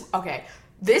 this is... Okay.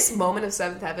 This moment of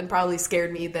Seventh Heaven probably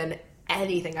scared me than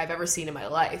anything I've ever seen in my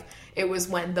life. It was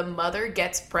when the mother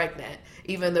gets pregnant,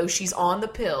 even though she's on the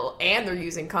pill, and they're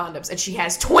using condoms, and she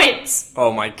has twins!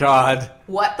 Oh my god.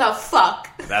 What the fuck?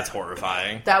 That's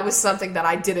horrifying. That was something that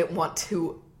I didn't want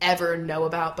to ever know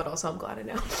about, but also I'm glad I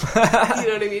know. You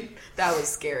know what I mean? That was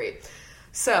scary.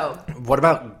 So... What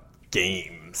about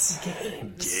games?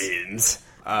 Games.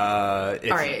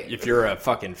 If you're a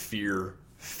fucking Fear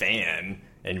fan...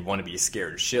 and you want to be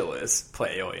scared shitless,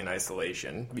 play Alien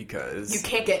Isolation, because... You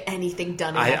can't get anything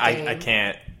done in that game. I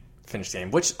can't finish the game.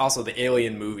 Which, also, the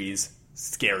Alien movies,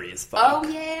 scary as fuck. Oh,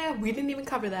 yeah. We didn't even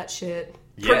cover that shit.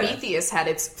 Yeah. Prometheus had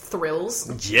its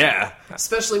thrills. Yeah.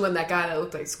 Especially when that guy that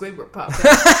looked like Squidward popped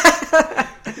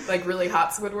up. Like, really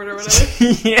hot Squidward or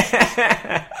whatever.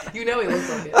 Yeah. You know he looked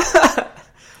like it.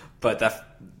 But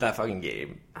that fucking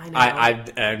game... I know.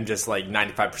 I'm just, like,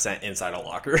 95% inside a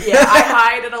locker. Yeah, I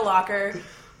hide in a locker.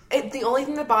 The only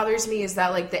thing that bothers me is that,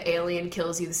 like, the alien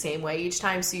kills you the same way each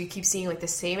time, so you keep seeing, like, the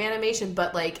same animation,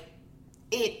 but, like,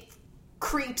 it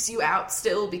creeps you out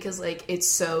still because, like, it's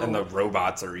so... And the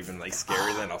robots are even, like,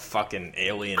 scarier than a fucking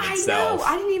alien itself. I know.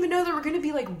 I didn't even know there were going to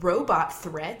be, like, robot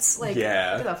threats. Like,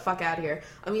 Yeah. get the fuck out of here.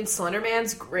 I mean,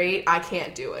 Slenderman's great. I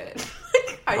can't do it.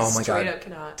 I Oh my straight god. up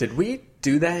cannot. Did we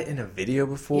do that in a video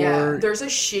before? Yeah, there's a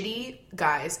shitty...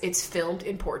 Guys, it's filmed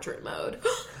in portrait mode.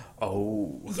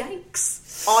 Oh.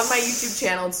 Yikes. On my YouTube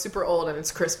channel, it's super old, and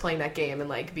it's Chris playing that game and,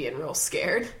 like, being real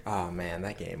scared. Oh, man,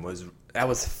 that game was... That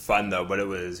was fun, though, but it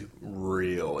was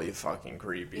really fucking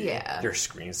creepy. Yeah. Your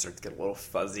screen starts to get a little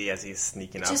fuzzy as he's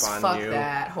sneaking Just up on fuck you.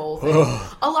 that whole thing.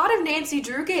 A lot of Nancy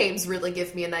Drew games really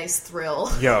give me a nice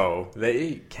thrill. Yo,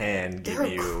 they can give They're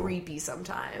you... creepy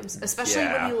sometimes. Especially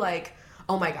Yeah. when you, like...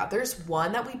 Oh my god, there's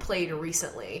one that we played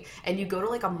recently, and you go to,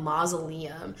 like, a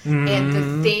mausoleum, and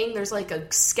the thing, there's, like,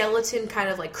 a skeleton kind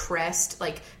of, like, crest,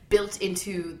 like, built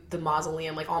into the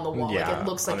mausoleum, like, on the wall. Yeah, like, it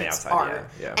looks on like the it's outside,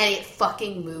 art. yeah. And it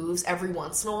fucking moves every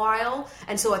once in a while.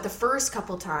 And so at the first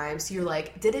couple times, you're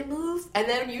like, did it move? And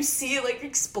then you see it, like,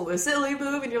 explicitly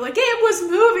move, and you're like, it was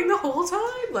moving the whole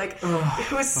time! Like,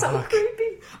 it was so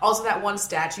creepy. Also, that one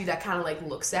statue that kind of, like,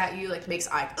 looks at you, like, makes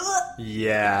eye...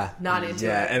 Yeah. Not into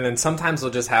yeah. it. And then sometimes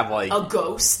they'll just have, like... A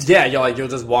ghost. Yeah, you'll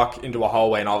just walk into a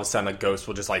hallway and all of a sudden a ghost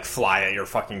will just, like, fly at your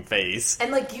fucking face.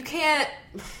 And, like, you can't...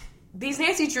 These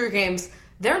Nancy Drew games,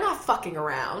 they're not fucking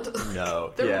around.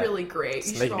 No. They're yeah. really great.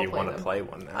 It's You should making all me want to them. play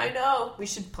one now. I know. We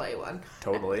should play one.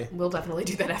 Totally. We'll definitely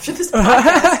do that after this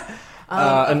podcast.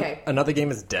 Okay. Another game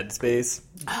is Dead Space.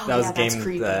 Oh, that was yeah, a game that's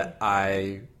creepy. that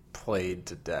I played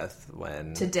to death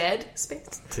when... To Dead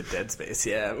Space? To Dead Space,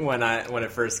 yeah. When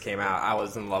it first came out, I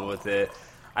was in love with it.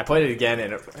 I played it again,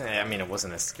 and it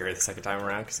wasn't as scary the second time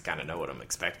around because I kind of know what I'm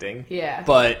expecting. Yeah.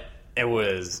 But it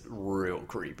was real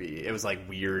creepy. It was like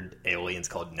weird aliens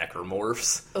called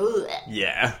necromorphs. Ugh.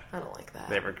 Yeah. I don't like that.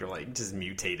 They were like just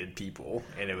mutated people,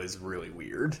 and it was really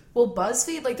weird. Well,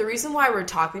 BuzzFeed, like, the reason why we're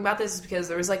talking about this is because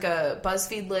there was, like, a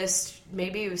BuzzFeed list,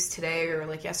 maybe it was today or,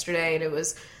 like, yesterday, and it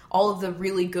was all of the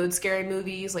really good scary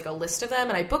movies, like, a list of them,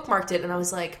 and I bookmarked it, and I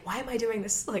was like, why am I doing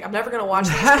this? Like, I'm never gonna watch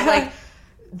these, but, like,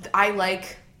 I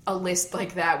like a list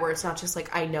like that where it's not just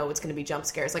like I know it's going to be jump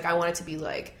scares. Like I want it to be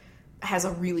like has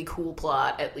a really cool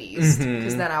plot at least,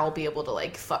 because then I'll be able to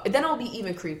like then I'll be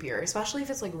even creepier, especially if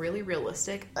it's like really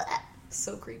realistic. Ugh,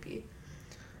 so creepy.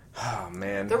 Oh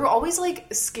man, There were always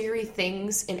like scary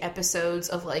things in episodes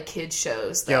of like kids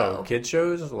shows though. yo, kid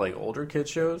shows, like older kid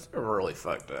shows, are really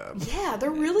fucked up. Yeah, they're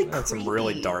really That's creepy. some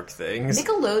really dark things.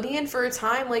 Nickelodeon for a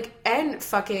time, like, and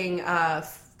fucking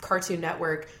Cartoon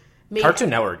Network made Cartoon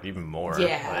Network even more.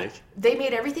 Yeah, Like, they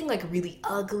made everything like really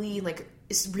ugly, like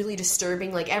it's really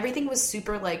disturbing. Like everything was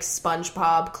super like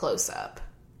SpongeBob close up,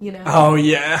 you know. oh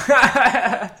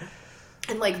yeah.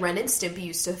 And like Ren and Stimpy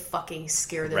used to fucking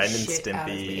scare the Ren and shit out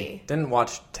of Stimpy. me. Didn't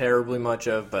watch terribly much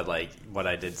of, but like what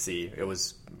I did see, it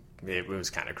was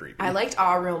kind of creepy. I liked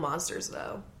Our Real Monsters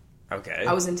though. Okay.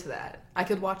 I was into that. I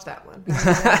could watch that one.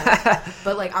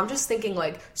 But like I'm just thinking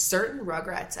like certain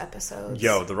Rugrats episodes.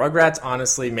 Yo, the Rugrats,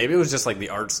 honestly, maybe it was just like the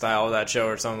art style of that show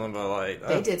or something, but like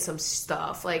They did some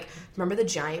stuff. Like, remember the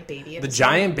giant baby episode? the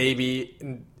giant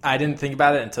baby, I didn't think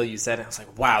about it until you said it. I was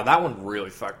like, wow, that one really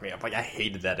fucked me up. Like I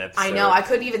hated that episode. I know. I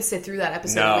couldn't even sit through that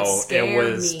episode. No, it would scare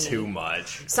it was me. too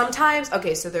much. Sometimes,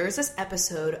 okay, so there was this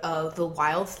episode of The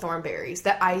Wild Thornberrys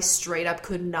that I straight up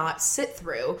could not sit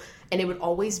through, and it would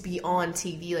always be on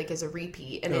TV, like, as a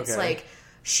repeat. And it's Okay. like,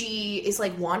 she is,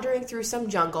 like, wandering through some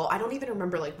jungle. I don't even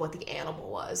remember, like, what the animal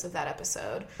was of that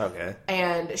episode. Okay.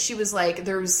 And she was like,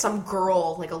 there was some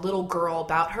girl, like a little girl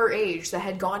about her age that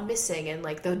had gone missing, and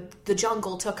like the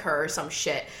jungle took her or some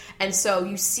shit. And so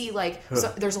you see like,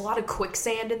 so there's a lot of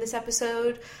quicksand in this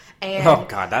episode. And Oh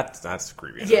god, that's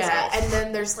creepy. in yeah, itself. and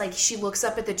then there's like, she looks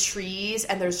up at the trees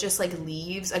and there's just like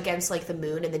leaves against like the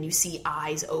moon, and then you see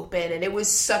eyes open, and it was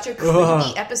such a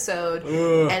creepy episode.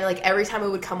 And like every time it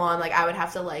would come on, like I would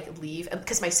have to like leave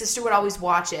because my sister would always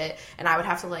watch it, and I would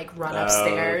have to like run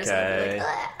upstairs. And I'd be like,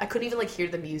 "Ugh." I couldn't even like hear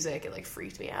the music; it like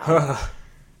freaked me out.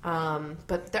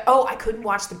 But I couldn't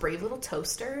watch The Brave Little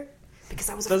Toaster because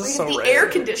I was This afraid is of so the random. air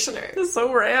conditioner. It's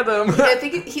so random. I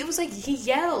think he was like, he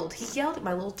yelled at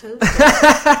my little toaster.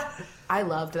 I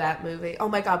loved that movie. Oh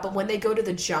my god! But when they go to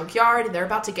the junkyard and they're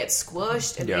about to get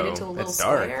squished and made into a little it's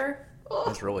dark. square,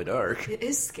 It's really dark. it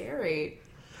is scary.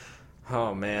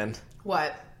 Oh man.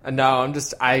 What? No,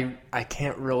 I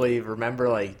can't really remember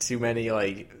like too many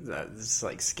like this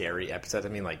like scary episodes. I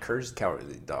mean, like Courage the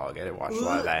Cowardly Dog. I didn't watch a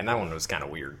lot of that, and that one was kind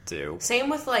of weird too. Same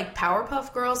with like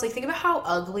Powerpuff Girls. Like think about how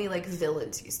ugly like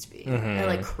villains used to be and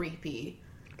like creepy.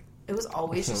 It was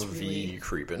always just really.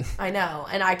 Creeping. I know,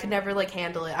 and I could never like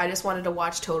handle it. I just wanted to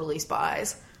watch Totally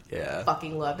Spies. Yeah.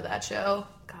 Fucking loved that show.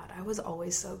 God, I was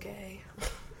always so gay.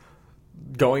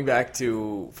 Going back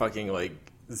to fucking like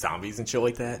zombies and shit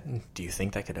like that. Do you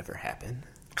think that could ever happen?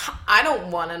 I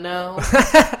don't want to know.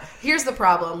 Here's the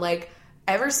problem. Like,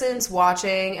 ever since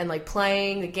watching and, like,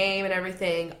 playing the game and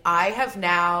everything, I have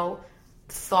now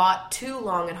thought too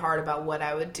long and hard about what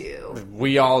I would do.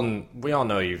 We all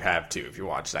know you have to if you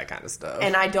watch that kind of stuff.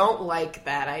 And I don't like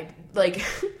that. I, like,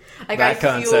 that I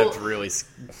concept feel... really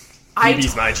I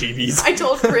heebies t- my jeebies. I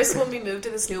told Chris when we moved to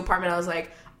this new apartment, I was like,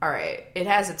 all right, it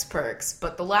has its perks,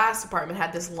 but the last apartment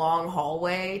had this long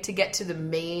hallway to get to the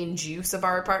main juice of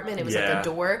our apartment. It was like Yeah. a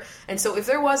door. And so if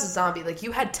there was a zombie, like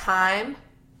you had time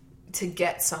to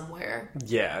get somewhere.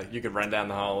 Yeah, you could run down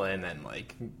the hallway and then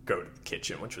like go to the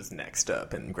kitchen, which was next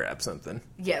up, and grab something.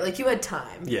 Yeah, like you had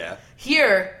time. Yeah.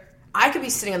 Here, I could be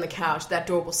sitting on the couch, that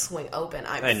door will swing open.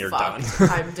 And you're fucked. done.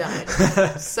 I'm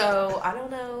done. So I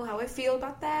don't know how I feel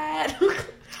about that.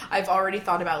 I've already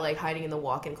thought about like hiding in the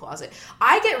walk-in closet.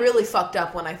 I get really fucked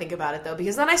up when I think about it though,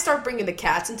 because then I start bringing the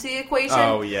cats into the equation.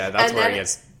 Oh yeah, that's and where then, it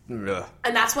gets. Ugh.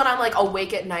 And that's when I'm like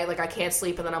awake at night, like I can't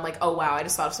sleep, and then I'm like, oh wow, I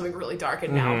just thought of something really dark,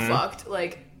 and now I'm fucked.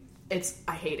 Like,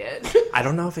 I hate it. I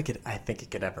don't know if it could. I think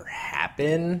it could ever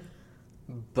happen,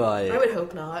 but I would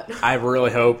hope not. I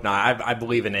really hope not. I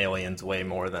believe in aliens way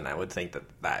more than I would think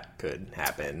that could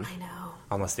happen. I know.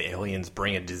 Unless the aliens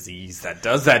bring a disease that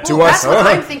does that to Well, us. that's what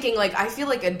I'm thinking. Like, I feel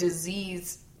like a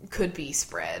disease could be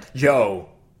spread. Yo,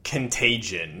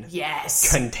 Contagion. Yes.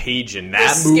 Contagion.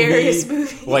 That scariest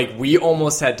movie. Like, we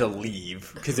almost had to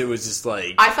leave because it was just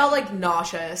like, I felt like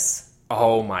nauseous.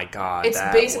 oh my god. It's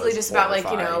that basically was just about like,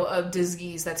 you know, horrifying. a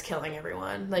disease that's killing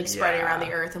everyone, like spreading Yeah. around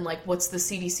the earth, and like what's the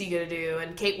CDC gonna do?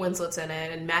 And Kate Winslet's in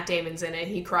it, and Matt Damon's in it,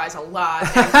 and he cries a lot.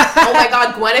 And, oh my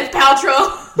god, Gwyneth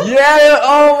Paltrow. Yeah,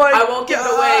 oh my god. I won't give it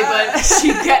away, but she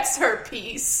gets her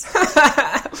piece.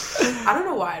 I don't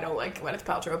know why I don't like Gwyneth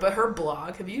Paltrow, but her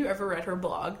blog, have you ever read her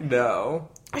blog? No.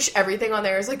 Everything on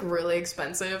there is like really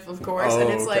expensive, of course, and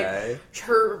it's Okay. like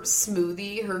her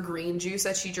smoothie, her green juice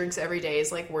that she drinks every day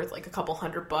is like worth like a couple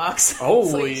 $100. It's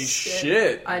Holy like,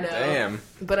 shit. I know. Damn.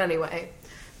 But anyway,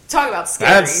 Talk about scary.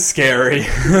 That's scary.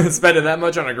 Spending that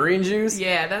much on a green juice?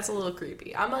 Yeah, that's a little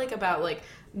creepy. I'm like about like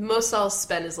most I'll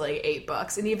spend is like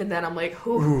 $8, and even then I'm like,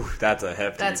 ooh, that's a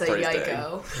hefty that's a price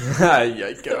yiko. tag.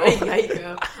 Yiko. A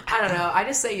yiko. I don't know. I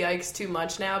just say yikes too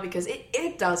much now because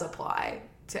it does apply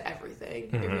to everything.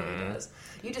 It really does.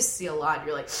 You just see a lot, and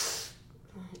you're like,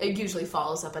 it usually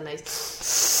follows up a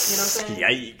nice, you know what I'm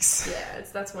saying? Yikes. Yeah,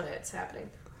 that's when it's happening.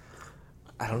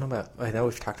 I know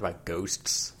we've talked about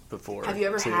ghosts before. Have you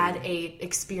ever too. had a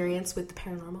experience with the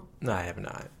paranormal? No, I have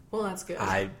not. Well, that's good.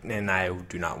 I do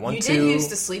not want you to. did used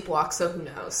to sleepwalk, so who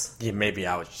knows? Yeah, maybe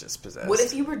I was just possessed. What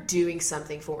if you were doing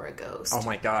something for a ghost? Oh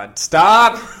my god.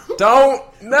 Stop! Don't!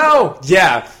 No!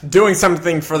 Yeah, doing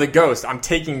something for the ghost. I'm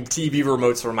taking TV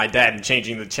remotes from my dad and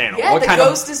changing the channel. Yeah, what the kind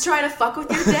ghost is trying to fuck with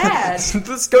your dad.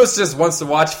 This ghost just wants to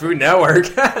watch Food Network.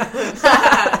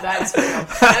 That's real.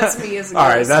 That's me as a ghost.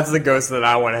 Alright, that's the ghost that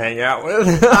I want to hang out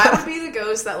with. I would be the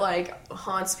ghost that, like,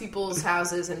 haunts people's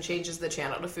houses and changes the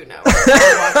channel to Food Network.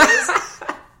 And watches.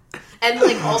 And,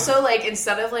 like, also, like,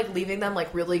 instead of, like, leaving them,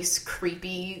 like, really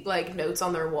creepy, like, notes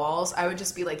on their walls, I would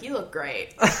just be like, you look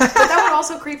great. But that would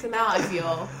also creep them out, I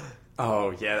feel.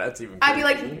 Oh, yeah, that's even I'd be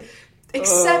like,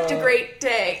 accept a great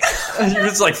day. You're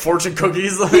just like fortune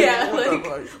cookies. Like, Yeah,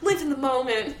 like, live in the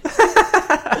moment.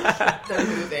 They're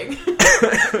moving.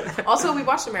 Also, we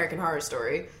watched American Horror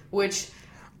Story, which...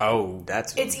 Oh,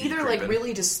 that's... It's either, like,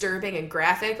 really disturbing and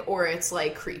graphic, or it's,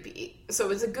 like, creepy.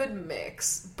 So it's a good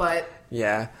mix, but...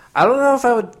 Yeah. I don't know if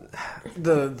I would...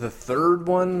 The third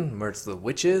one, where it's the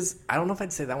witches, I don't know if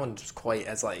I'd say that one was quite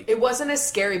as, like... It wasn't as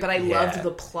scary, but I loved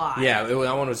the plot. Yeah, that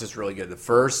one was just really good. The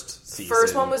first season...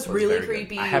 First one was really very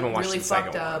creepy, good. I haven't watched really the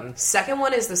second fucked up. one. Second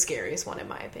one is the scariest one, in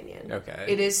my opinion. Okay.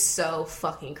 It is so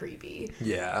fucking creepy.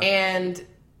 Yeah. And...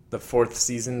 The fourth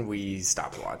season, we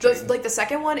stopped watching. The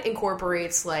second one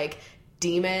incorporates, like,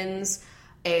 demons,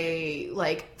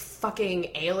 like, fucking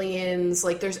aliens.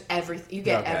 Like, there's everything. You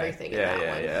get everything in that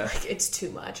one. Yeah. Like, it's too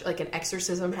much. Like, an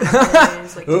exorcism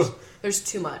happens. Like, there's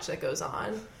too much that goes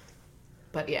on.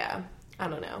 But, yeah. I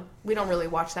don't know. We don't really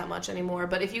watch that much anymore.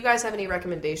 But if you guys have any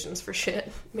recommendations for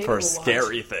shit, maybe For we'll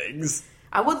scary watch. things.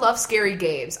 I would love scary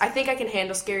games. I think I can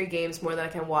handle scary games more than I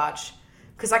can watch.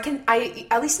 Because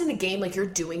at least in a game, like, you're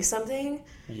doing something.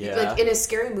 Yeah. Like, in a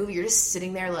scary movie, you're just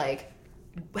sitting there, like,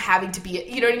 having to be,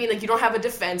 you know what I mean? Like, you don't have a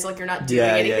defense, like, you're not doing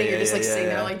anything. You're just, like, sitting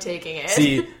there, like, taking it.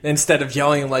 See, instead of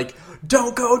yelling, like,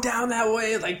 don't go down that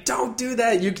way, like, don't do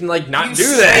that, you can, like, not do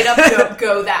straight that. up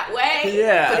go that way.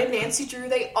 Yeah. But in Nancy Drew,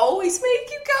 they always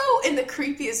make you go in the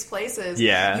creepiest places.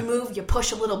 Yeah. You move, you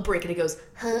push a little brick, and it goes,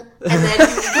 huh? And then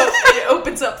you go, and it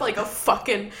opens up, like, a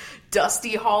fucking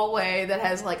dusty hallway that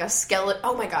has, like, a skeleton.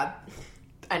 Oh, my God.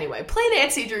 Anyway, play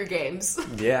Nancy Drew games.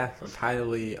 Yeah,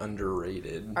 highly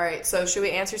underrated. All right, so should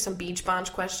we answer some Beach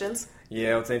Bunch questions?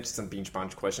 Yeah, let's answer some Beach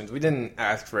Bunch questions. We didn't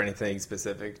ask for anything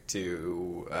specific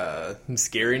to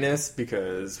scariness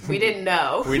because... We didn't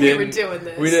know we were doing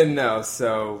this. We didn't know,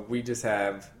 so we just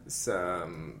have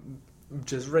some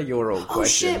just regular old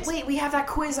questions. Oh, shit, wait, we have that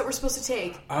quiz that we're supposed to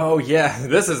take. Oh, yeah,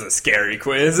 this is a scary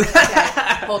quiz.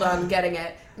 Okay, hold on, I'm getting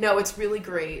it. No, it's really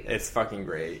great. It's fucking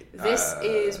great. This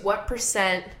is what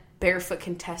 % Barefoot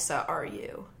Contessa are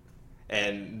you?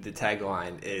 And the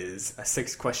tagline is a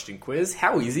 6-question quiz.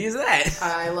 How easy is that?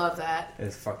 I love that.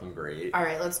 It's fucking great. All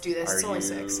right, let's do this. It's only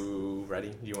 6. Are you ready?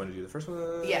 Do you want to do the first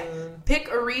one? Yeah. Pick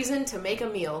a reason to make a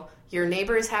meal. Your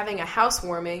neighbor is having a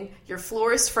housewarming. Your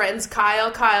florist friends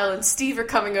Kyle, and Steve are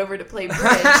coming over to play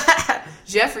bridge.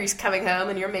 Jeffrey's coming home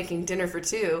and you're making dinner for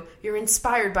 2. You're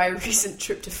inspired by a recent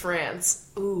trip to France.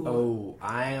 Ooh. Oh,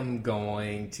 I am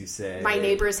going to say... My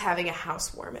neighbor is having a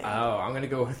housewarming. Oh, I'm going to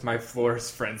go with my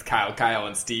florist friends Kyle,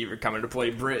 and Steve are coming to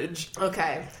play bridge.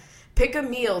 Okay. Pick a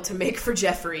meal to make for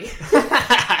Jeffrey.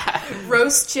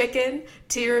 Roast chicken,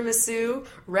 tiramisu,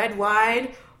 red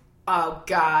wine. Oh,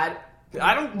 God.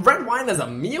 Red wine as a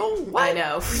meal? What? I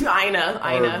know. I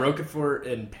know. Or Roquefort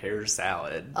and pear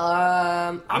salad.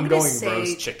 I'm going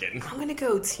roast chicken. I'm gonna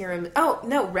go tiramisu. Oh,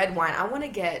 no, red wine. I want to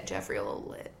get Jeffrey a little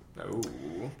lit.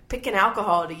 Oh. Pick an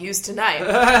alcohol to use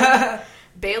tonight.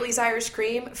 Bailey's Irish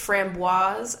Cream,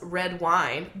 Framboise, red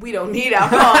wine. We don't need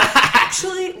alcohol.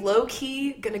 Actually,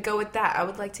 low-key, gonna go with that. I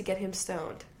would like to get him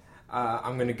stoned.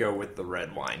 I'm gonna go with the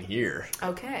red wine here.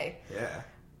 Okay. Yeah.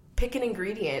 Pick an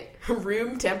ingredient.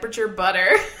 Room temperature butter,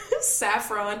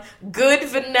 saffron, good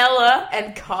vanilla,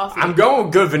 and coffee. I'm going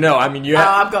good vanilla. I mean,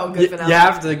 I'm going good vanilla. You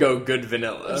have to go good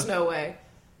vanilla. There's no way.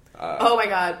 Oh my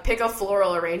God. Pick a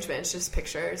floral arrangement. It's just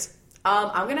pictures.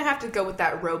 I'm going to have to go with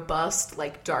that robust,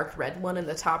 like, dark red one in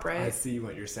the top right. I see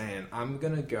what you're saying. I'm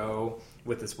going to go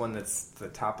with this one that's the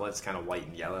top left's kind of white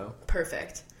and yellow.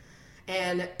 Perfect.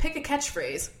 and pick a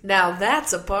catchphrase. Now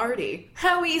that's a party.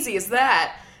 How easy is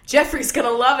that? Jeffrey's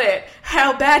gonna love it.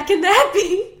 How bad can that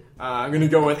be? I'm gonna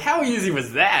go with, how easy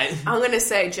was that? I'm gonna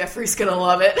say Jeffrey's gonna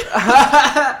love it.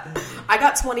 I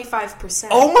got 25%.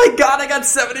 Oh my god, I got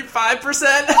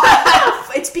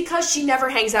 75%? It's because she never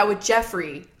hangs out with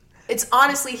Jeffrey. It's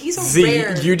honestly, he's a See,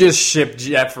 rare... you just ship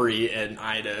Jeffrey and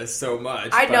Ida so much.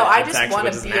 I know, but I it's just actually want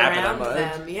to doesn't be happen around that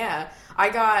much. them.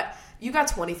 Yeah. You got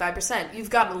 25%. You've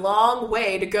got a long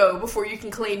way to go before you can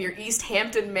claim your East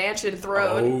Hampton mansion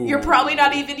throne. Oh. You're probably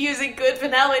not even using good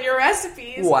vanilla in your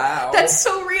recipes. Wow. That's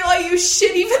so real, I use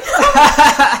shitty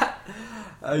vanilla.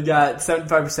 I got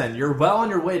 75%. You're well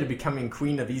on your way to becoming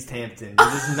Queen of East Hampton.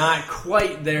 You're just not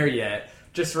quite there yet.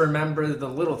 Just remember the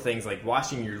little things like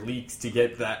washing your leeks to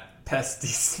get that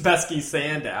pesky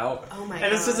sand out. Oh my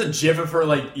And it's God. just a gif of her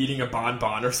like eating a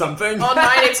bonbon or something. On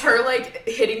mine, it's her, like,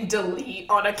 hitting delete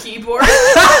on a keyboard.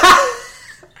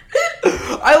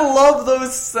 I love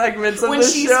those segments of When the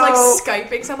she's, show. like,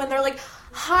 Skyping someone, they're like,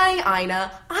 "Hi,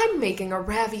 Ina. I'm making a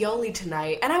ravioli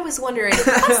tonight, and I was wondering,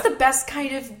 what's the best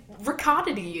kind of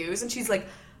ricotta to use?" And she's like,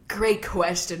 "Great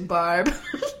question, Barb.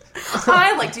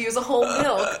 I like to use a whole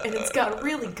milk, and it's got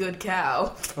really good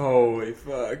cow." Holy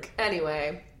fuck.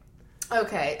 Anyway.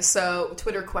 Okay, so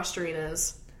Twitter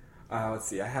questrinas. Let's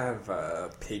see. I have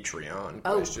Patreon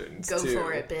Oh, questions go too.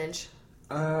 for it, Binge.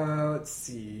 Let's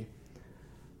see.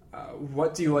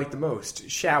 What do you like the most?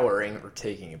 Showering or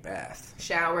taking a bath?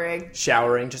 Showering.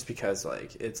 Showering, just because,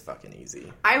 like, it's fucking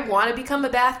easy. I want to become a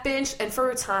bath binge, and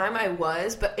for a time I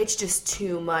was, but it's just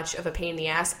too much of a pain in the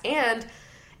ass. And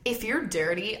if you're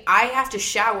dirty, I have to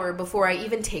shower before I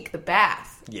even take the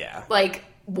bath. Yeah. Like,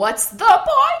 what's the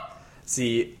point?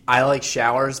 See, I like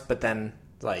showers, but then,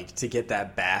 like, to get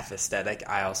that bath aesthetic,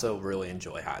 I also really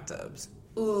enjoy hot tubs.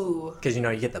 Ooh. Because, you know,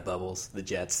 you get the bubbles, the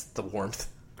jets, the warmth.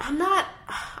 I'm not...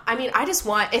 I mean, I just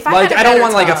want... If I Like, had a I don't better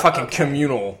want, like, a tub, fucking okay.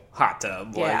 communal hot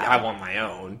tub. Like, Yeah. I want my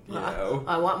own, you know?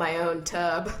 I want my own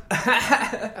tub.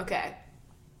 Okay.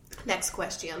 Next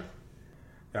question.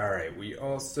 All right, we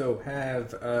also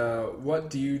have, what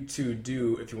do you two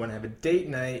do if you want to have a date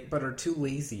night but are too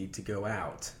lazy to go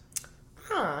out?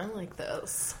 Huh, I like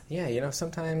those. Yeah, you know,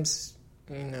 sometimes,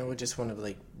 you know, we just want to,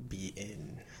 like, be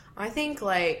in. I think,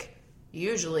 like,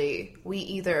 usually we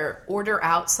either order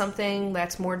out something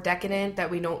that's more decadent that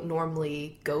we don't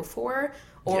normally go for,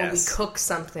 or Yes. we cook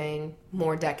something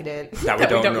more decadent That we that we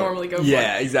don't don't know. normally go for.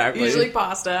 Yeah, exactly. Usually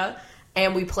pasta.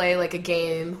 And we play, like, a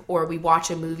game, or we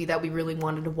watch a movie that we really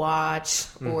wanted to watch,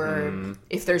 or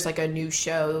if there's, like, a new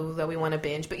show that we want to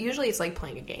binge. But usually it's, like,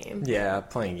 playing a game. Yeah,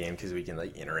 playing a game because we can,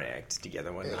 like, interact together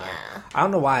and whatnot. Yeah. I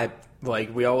don't know why,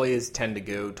 like, we always tend to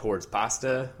go towards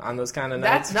pasta on those kind of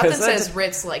nights. That's nothing 'cause that's- says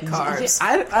Ritz like carbs.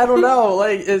 Yeah, I don't know.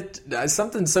 Like,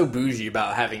 something so bougie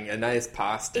about having a nice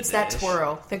pasta It's that dish.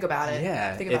 twirl. Think about it.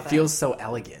 Yeah, Think it about feels so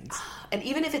elegant. that. And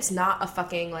even if it's not a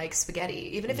fucking, like,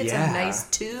 spaghetti, even if it's Yeah. a nice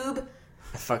tube,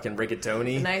 Fucking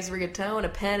rigatoni. a nice rigatone, a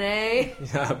penne,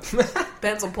 Yup.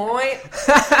 pencil point.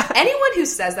 Anyone who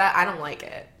says that, I don't like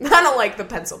it. I don't like the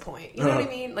pencil point. You know what I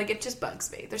mean? Like, it just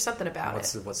bugs me. There's something about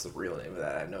What's it. the real name of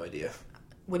that? I have no idea.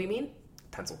 What do you mean?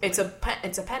 Pencil. It's a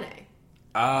penne.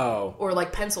 Oh. Or,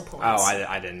 like, pencil points. Oh,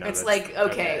 I didn't know. It's that's- like,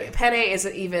 okay, penne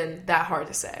isn't even that hard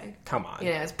to say. Come on.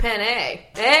 You know, it's penne. Hey,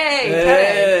 penne.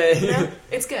 Hey. You know?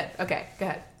 It's good. Okay, go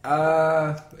ahead.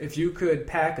 If you could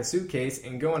pack a suitcase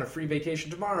and go on a free vacation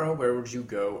tomorrow, where would you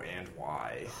go and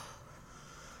why?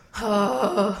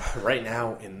 Right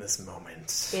now, in this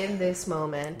moment. In this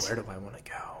moment. Where do I want to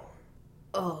go?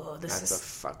 Oh, this That's a is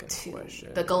fucking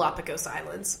question. the Galapagos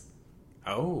Islands.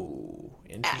 Oh,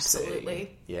 interesting.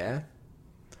 Absolutely. Yeah.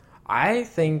 I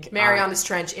think Marianas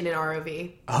Trench in an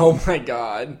ROV. Oh my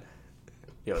god.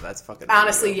 Yo, that's fucking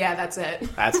Honestly, real. yeah, that's it.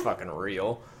 That's fucking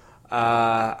real.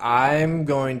 I'm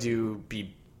going to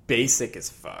be basic as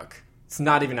fuck. It's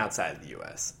not even outside of the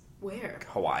U.S. Where?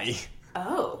 Hawaii.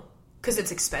 Oh, because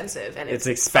it's expensive and It's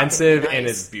expensive fucking and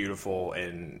nice. it's beautiful,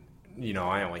 and you know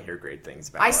I only hear great things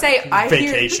about. I say like, I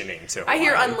vacationing hear, to. I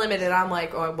hear Hawaii. unlimited. I'm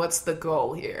like, oh, what's the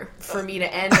goal here for me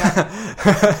to end up?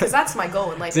 Because that's my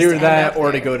goal in life. It's is either to end that up or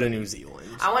to there. go to New Zealand.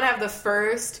 I want to have the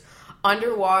first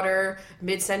underwater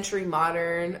mid-century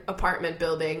modern apartment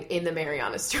building in the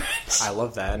Marianas Trench. I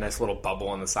love that. A nice little bubble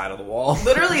on the side of the wall.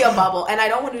 Literally a bubble, and I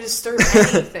don't want to disturb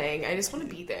anything. I just want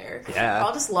to be there. Yeah.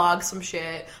 I'll just log some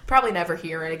shit. Probably never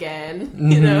hear it again.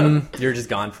 You know? You're just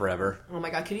gone forever. Oh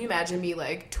my god, can you imagine me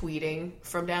like tweeting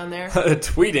from down there?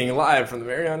 Tweeting live from the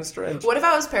Marianas Trench. What if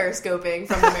I was periscoping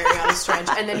from the Marianas Trench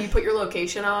and then you put your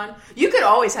location on? You could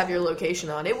always have your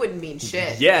location on. It wouldn't mean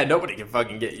shit. Yeah, nobody can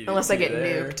fucking get you. Unless I get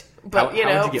there. nuked. But, you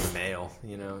know. How would you get mail?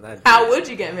 You know, How would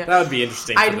you get mail? That would be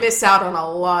interesting. I'd miss out on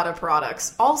a lot of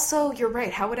products. Also, you're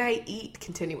right. How would I eat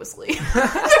continuously? There's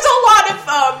a lot of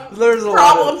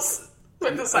problems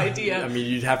with this idea. I mean,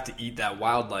 you'd have to eat that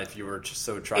wildlife you were just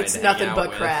so trying it's to nothing hang out but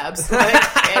with. crabs.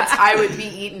 I would be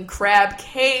eating crab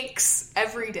cakes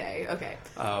every day. Okay.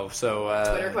 Oh, so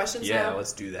Twitter questions Yeah, now?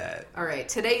 let's do that. All right.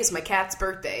 Today is my cat's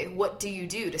birthday. What do you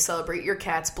do to celebrate your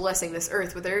cat's blessing this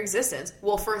earth with their existence?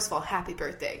 Well, first of all, happy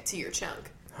birthday to your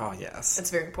chunk. Oh, yes. That's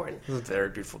very important. It was a very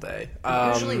beautiful day.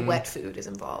 Usually wet food is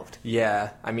involved. Yeah,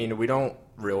 I mean, we don't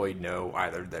really know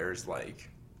either. There's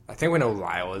I think we know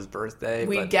Lila's birthday.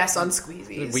 We but guess on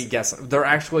Squeezies. We guess they're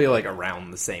actually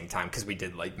around the same time because we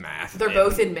did math. They're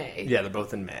both in May. Yeah, they're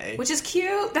both in May. Which is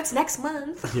cute. That's next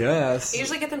month. Yes. I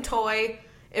usually get them toy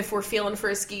if we're feeling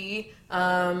frisky.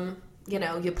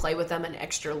 You play with them an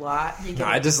extra lot.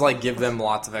 I just give them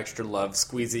lots of extra love.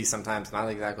 Squeezy sometimes not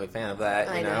exactly a fan of that.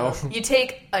 I know. You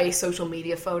take a social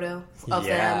media photo of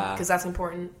them because that's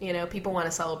important. People want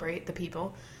to celebrate the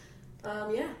people.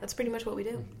 That's pretty much what we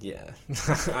do. Yeah.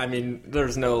 I mean,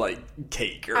 there's no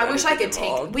cake or I wish I could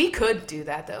involved. we could do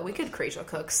that though. We could Cradle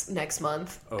Cooks next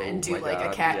month and do my a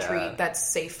God, cat yeah. treat that's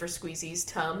safe for Squeezy's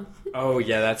tum. Oh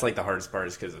yeah, that's the hardest part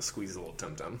is because it squeezes a little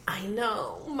tum tum. I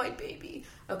know, my baby.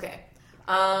 Okay.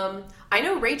 I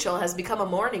know Rachel has become a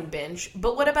morning binge,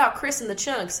 but what about Chris and the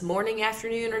Chunks? Morning,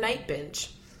 afternoon, or night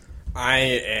binge? I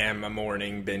am a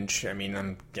morning binge. I mean,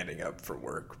 I'm getting up for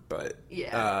work, but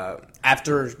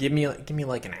after give me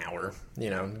an hour,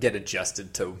 get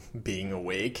adjusted to being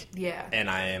awake. Yeah. And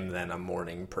I am then a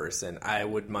morning person. I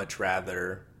would much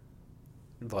rather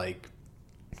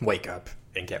wake up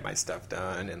and get my stuff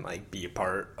done and be a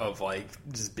part of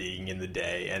just being in the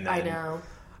day. And then, I know.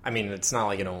 I mean, it's not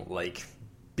I don't like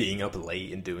being up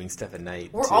late and doing stuff at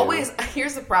night. We're too. always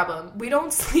here's the problem. We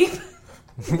don't sleep.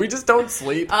 We just don't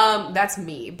sleep. That's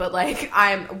me, but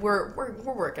we're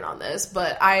working on this,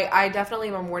 but I definitely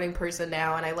am a morning person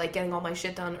now, and I like getting all my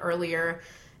shit done earlier,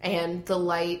 and the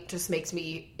light just makes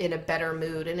me in a better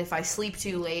mood, and if I sleep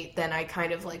too late, then I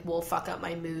kind of will fuck up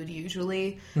my mood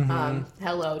usually.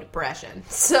 Hello, depression.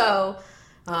 So,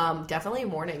 definitely a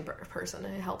morning person.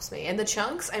 It helps me. And the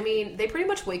Chunks, I mean, they pretty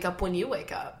much wake up when you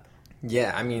wake up.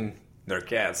 Yeah, I mean, they're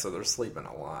cats, so they're sleeping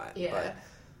a lot. Yeah. But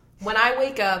when I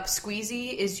wake up,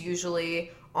 Squeezy is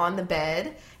usually on the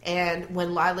bed, and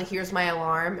when Lila hears my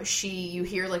alarm, you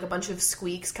hear a bunch of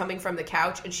squeaks coming from the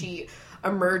couch, and she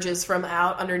emerges from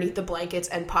out underneath the blankets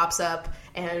and pops up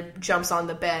and jumps on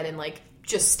the bed and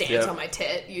just stands on my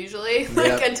tit usually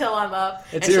until I'm up.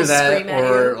 It's and either she'll that scream at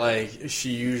or you.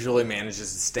 she usually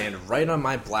manages to stand right on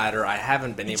my bladder. I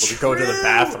haven't been able to go to the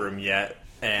bathroom yet.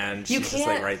 And she's just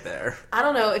right there. I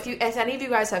don't know if any of you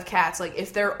guys have cats.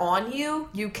 If they're on you,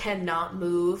 you cannot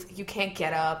move. You can't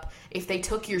get up. If they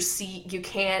took your seat, you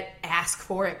can't ask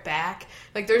for it back.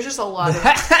 There's just a lot of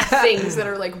things that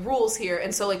are rules here.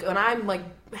 And so when I'm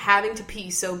having to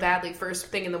pee so badly first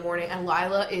thing in the morning, and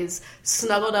Lila is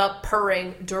snuggled up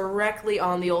purring directly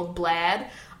on the old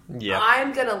blad,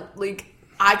 I'm gonna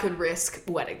I could risk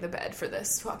wetting the bed for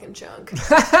this fucking chunk.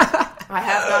 I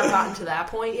have not gotten to that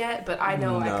point yet, but I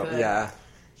know I could. Yeah.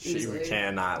 Easily. She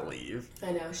cannot leave.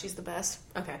 I know, she's the best.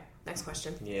 Okay, next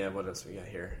question. Yeah, what else we got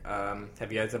here?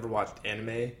 Have you guys ever watched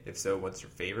anime? If so, what's your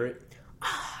favorite?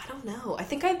 I don't know. I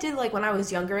think I did when I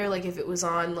was younger, if it was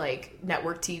on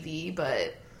network TV,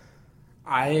 but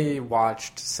I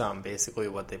watched some, basically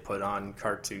what they put on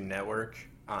Cartoon Network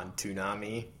on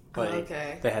Toonami.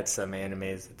 Okay. They had some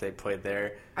animes that they played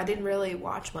there. I didn't really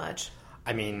watch much.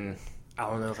 I mean, I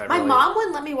don't know if I My mom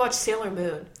wouldn't let me watch Sailor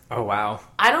Moon. Oh, wow.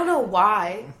 I don't know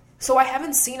why. So I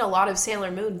haven't seen a lot of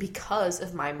Sailor Moon because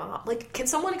of my mom. Can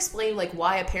someone explain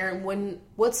why a parent wouldn't?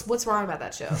 What's wrong about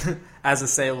that show? As a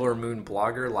Sailor Moon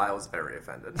blogger, Lyle's very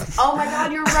offended. Oh my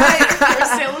God, you're right. You're a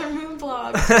Sailor Moon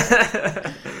blog.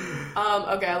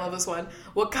 Okay, I love this one.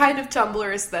 What kind of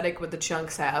Tumblr aesthetic would the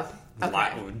Chunks have?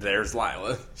 Okay. There's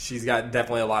Lila. She's got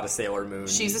definitely a lot of Sailor Moon.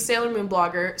 She's a Sailor Moon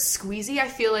blogger. Squeezy, I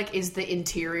feel is the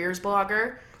interiors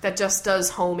blogger that just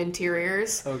does home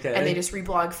interiors. Okay. And they just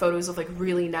reblog photos of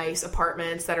really nice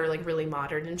apartments that are really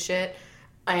modern and shit.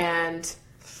 And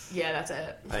yeah, that's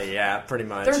it. Yeah, pretty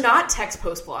much. They're not text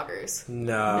post bloggers.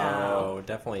 No,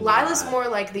 definitely not. Lila's more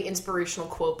the inspirational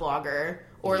quote blogger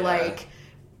or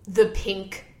the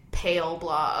pink pale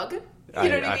blog. You know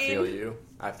what I mean? I feel you.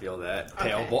 I feel that.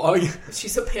 Pale blog.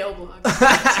 She's a pale blog.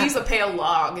 She's a pale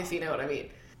log, if you know what I mean.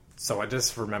 So I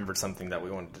just remembered something that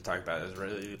we wanted to talk about is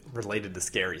really related to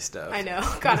scary stuff. I know,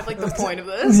 kind of like the point of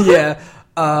this. Yeah.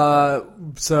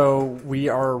 So we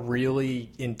are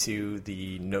really into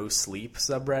the No Sleep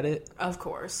subreddit. Of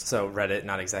course. So Reddit,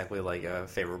 not exactly like a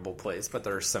favorable place, but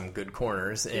there's some good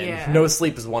corners. And Yeah. No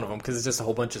Sleep is one of them because it's just a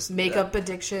whole bunch of... Makeup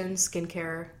addiction,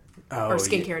 skincare. Or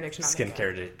skincare addiction. Not makeup.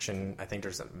 Skincare addiction. I think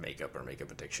there's a makeup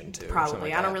addiction too.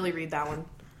 Probably. Like I don't really read that one.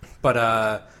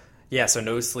 But yeah, so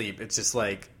No Sleep, it's just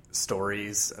like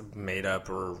stories made up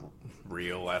or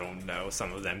real. I don't know.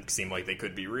 Some of them seem like they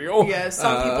could be real. Yeah,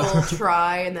 some people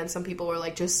try, and then some people are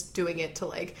like just doing it to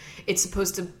like, it's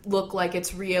supposed to look like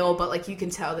it's real, but like you can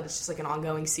tell that it's just like an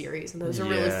ongoing series, and those are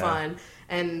really fun.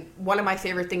 And one of my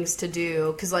favorite things to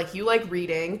do, because like you like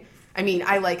reading. I mean,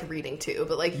 I like reading too,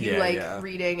 but like you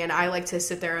reading, and I like to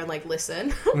sit there and like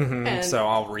listen. And So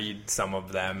I'll read some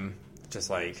of them. Just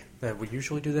like, we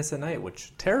usually do this at night,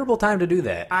 which terrible time to do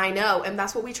that. I know, and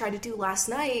that's what we tried to do last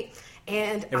night.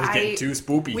 And It was getting too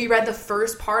spoopy. We read the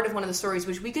first part of one of the stories,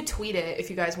 which we could tweet it if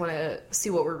you guys want to see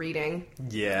what we're reading.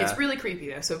 Yeah. It's really creepy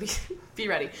though, so be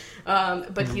ready.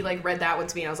 But he like read that one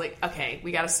to me, and I was like, okay,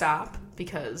 we got to stop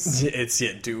because it's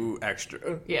too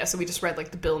extra. Yeah, so we just read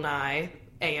like the Bill Nye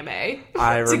AMA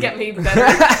I to get me better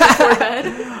before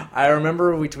bed. I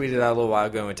remember we tweeted out a little while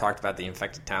ago and we talked about the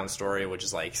Infected Town story, which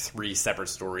is like 3 separate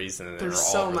stories and they're There's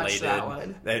all so related. much to that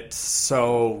one. It's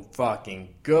so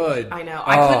fucking good. I know.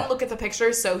 I couldn't look at the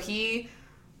pictures, so he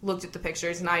looked at the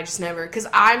pictures, and I just never... Because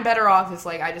I'm better off if,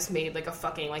 like, I just made, like, a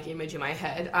fucking, like, image in my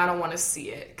head. I don't want to see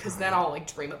it, because then I'll,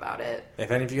 like, dream about it. If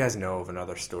any of you guys know of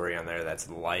another story on there that's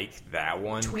like that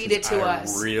one, Tweet it to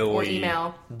us, or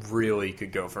email. Really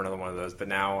could go for another one of those, but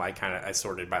now I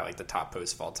sorted by, like, the top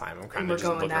posts of all time. I'm kind of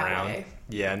just looking around. Way.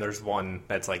 Yeah, and there's one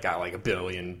that's, like, got, like, 1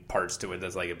 billion parts to it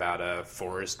that's, like, about a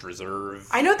forest reserve.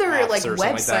 I know there are, like,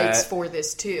 websites for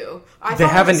this, too. They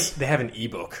have an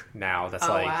ebook now that's,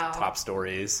 top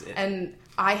stories. And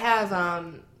I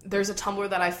have, there's a Tumblr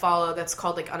that I follow that's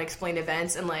called, like, Unexplained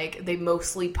Events, and, like, they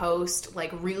mostly post,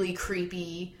 like, really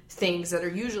creepy things that are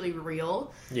usually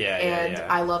real. And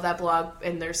I love that blog,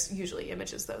 and there's usually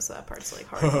images, though, so that part's, like,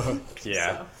 hard.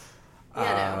 Yeah. So,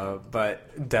 yeah,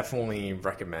 but definitely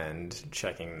recommend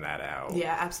checking that out.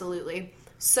 Yeah, absolutely.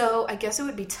 So, I guess it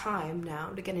would be time now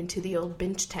to get into the old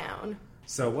Binge Town.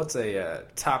 So, what's a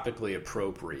topically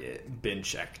appropriate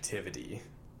binge activity?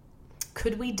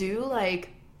 Could we do, like,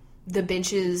 the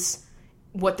binges,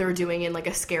 what they're doing in, like,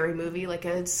 a scary movie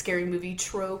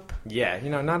trope?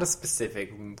 Yeah, not a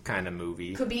specific kind of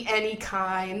movie. Could be any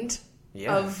kind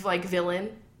of, like,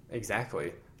 villain.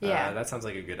 Exactly. Yeah. That sounds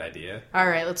like a good idea. All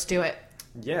right, let's do it.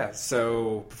 Yeah,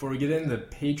 so before we get in, the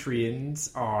Patreons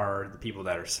are the people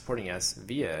that are supporting us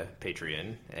via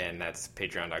Patreon, and that's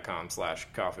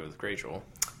patreon.com/coffeewithrachel.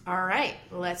 All right,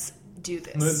 let's do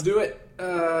this. Let's do it.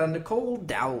 Nicole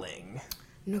Dowling.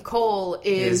 Nicole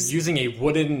is using a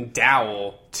wooden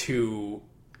dowel to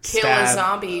kill a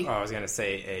zombie. Oh, I was going to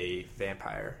say a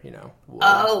vampire, Wood.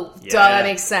 Oh, duh, that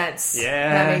makes sense.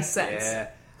 Yeah. That makes sense. Yeah.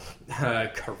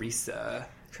 Carissa.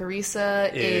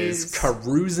 Carissa is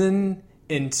carousing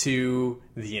into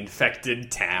the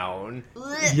infected town.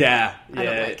 Blech. Yeah. I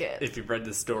don't like it. If you've read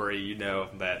the story, you know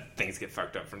that things get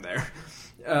fucked up from there.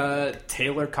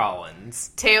 Taylor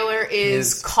Collins. Taylor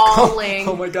is calling.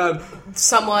 Oh my god!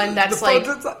 Someone that's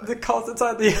the call's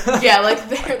inside the. Yeah, like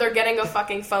they're getting a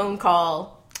fucking phone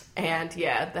call, and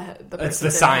yeah, the it's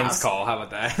the signs call. How about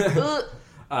that?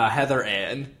 Heather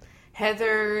Ann.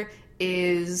 Heather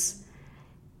is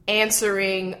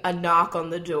answering a knock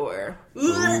on the door.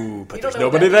 Ooh, but there's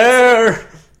nobody there.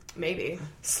 Maybe.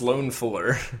 Sloan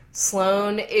Fuller.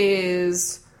 Sloan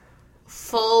is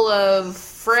full of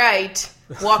fright.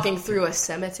 Walking through a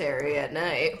cemetery at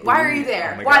night. Why are you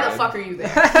there? Oh Why the fuck are you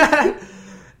there?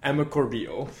 Emma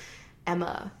Corbeil.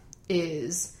 Emma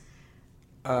is...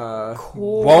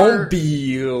 won't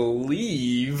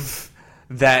believe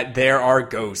that there are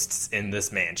ghosts in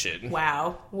this mansion.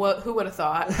 Wow. Who would have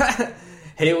thought?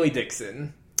 Haley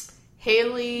Dixon.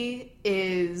 Haley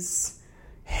is...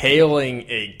 hailing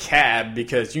a cab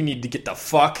because you need to get the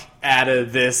fuck out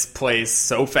of this place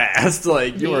so fast.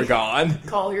 Like, you are gone.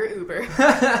 Call your Uber.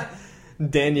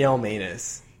 Danielle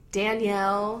Manus.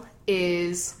 Danielle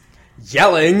is...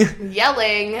 Yelling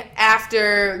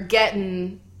after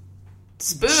getting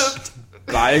spooked.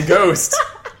 By a ghost.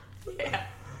 Yeah.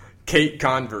 Kate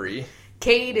Convery.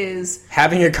 Kate is...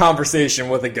 having a conversation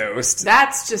with a ghost.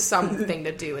 That's just something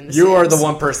to do in the You Sims. are the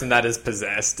one person that is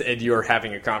possessed, and you are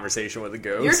having a conversation with a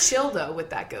ghost. You're chill, though,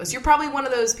 with that ghost. You're probably one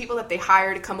of those people that they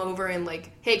hire to come over and, like,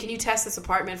 hey, can you test this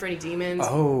apartment for any demons?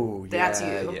 Oh, That's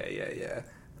yeah. you. Yeah.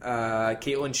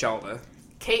 Caitlin Shalva.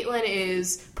 Caitlin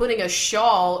is putting a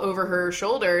shawl over her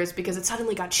shoulders because it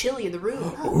suddenly got chilly in the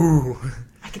room. Ooh.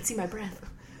 I can see my breath.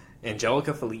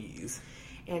 Angelica Feliz.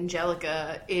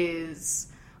 Angelica is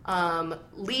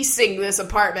leasing this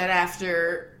apartment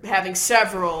after having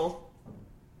several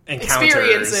Encounters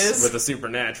experiences with the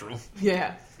supernatural.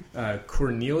 Yeah.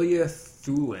 Cornelia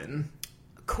Thulin.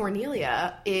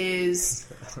 Cornelia is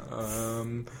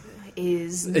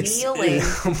It's- kneeling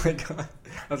oh my god.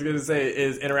 I was going to say,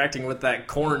 is interacting with that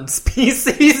corn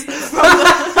species.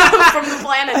 from the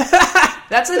planet.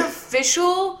 That's an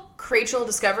official Crachel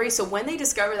discovery. So when they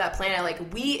discover that planet,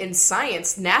 like we in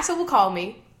science, NASA will call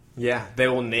me. Yeah, they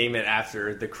will name it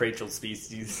after the Crachel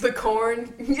species. The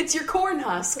corn. It's your corn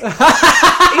husk. It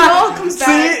all comes back.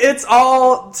 See, it's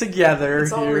all together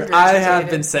It's all here. I have regurgitated.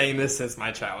 been saying this since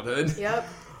my childhood.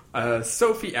 Yep.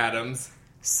 Sophie Adams.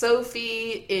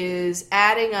 Sophie is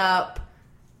adding up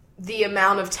the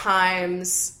amount of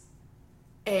times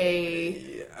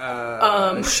a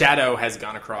Shadow has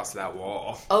gone across that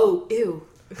wall. oh ew.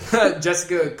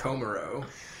 Jessica Comero.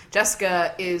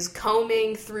 Jessica is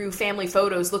combing through family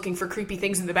photos looking for creepy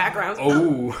things in the background.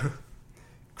 Oh.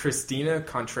 Christina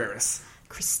Contreras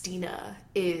Christina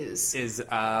is is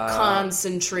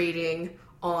concentrating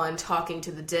on talking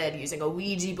to the dead using a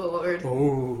Ouija board.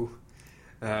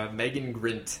 Megan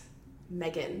Grint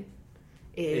Megan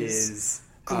is is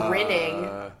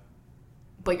grinning,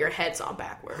 but your head's on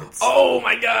backwards. oh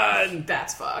my god.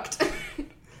 That's fucked.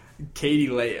 Katie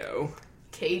Leo.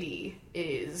 Katie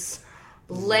is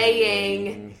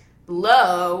laying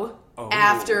low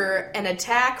after an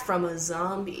attack from a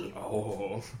zombie.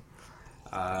 Oh.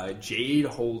 Jade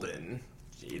Holden.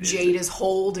 Jade is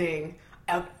holding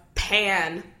a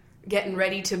pan, getting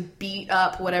ready to beat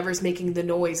up whatever's making the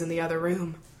noise in the other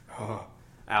room.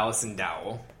 Allison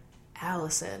Dowell.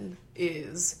 Allison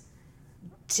is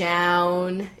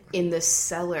down in the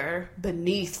cellar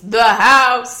beneath the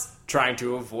house. Trying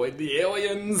to avoid the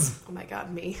aliens. Oh my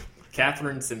god, me.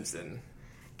 Catherine Simpson.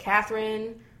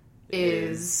 Catherine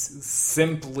is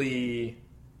simply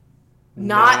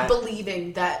not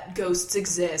believing that ghosts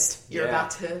exist. You're Yeah.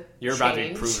 about to You're about to be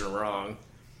change. proven wrong.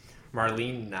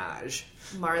 Marlene Naj.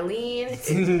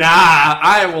 Marlene, Nah,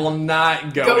 I will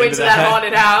not go into that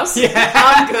haunted house. Yeah.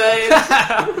 I'm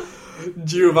good.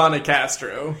 Giovanna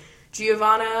Castro.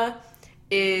 Giovanna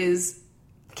is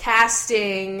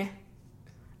casting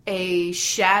a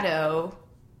shadow.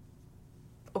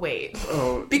 Wait.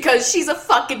 Oh. Because she's a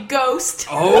fucking ghost.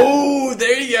 Oh,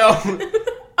 there you go.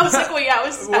 I was like, wait, how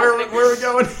is this where happening? are we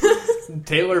going?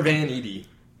 Taylor Van Eady.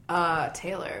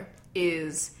 Taylor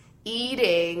is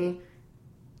eating...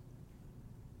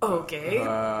 Okay.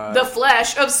 The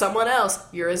flesh of someone else.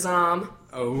 You're a zom.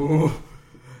 Oh.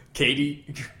 Cater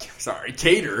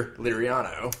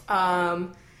Liriano.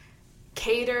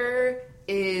 Cater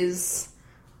is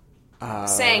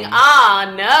saying,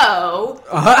 no,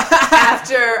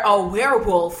 after a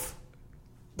werewolf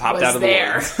Popped was out of the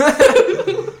there.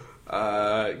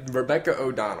 woods. Rebecca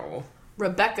O'Donnell.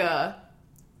 Rebecca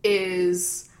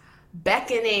is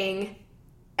beckoning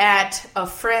at a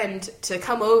friend to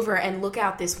come over and look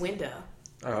out this window.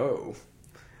 Oh.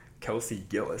 Kelsey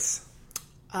Gillis.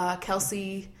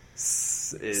 Kelsey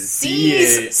Is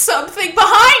sees something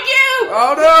behind you!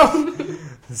 Oh no!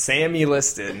 Sammy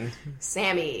Liston.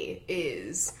 Sammy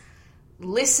is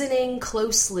listening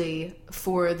closely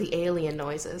for the alien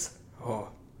noises. Oh.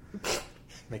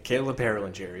 Michaela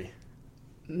Berlingeri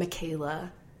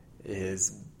Michaela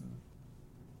is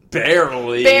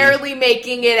barely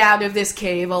making it out of this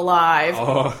cave alive.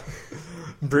 Oh.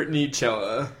 Brittany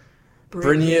Cella.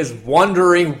 Brittany is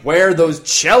wondering where those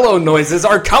cello noises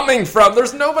are coming from.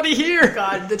 There's nobody here.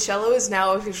 God, the cello is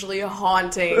now officially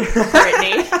haunting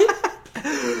Brittany.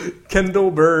 Kendall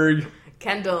Berg.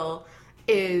 Kendall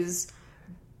is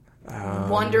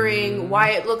wondering why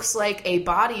it looks like a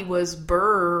body was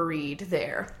buried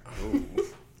there.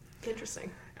 Interesting.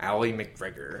 Allie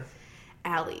McGregor.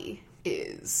 Allie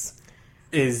is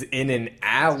in an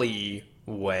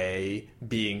alleyway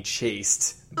being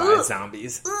chased by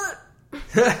zombies.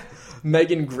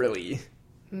 Megan Grilly.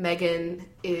 Megan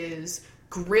is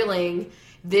grilling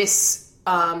this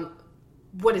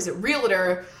what is it,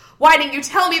 realtor. Why didn't you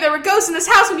tell me there were ghosts in this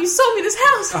house when you sold me this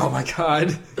house? Oh my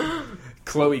god.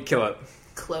 Chloe Killip.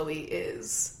 Chloe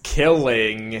is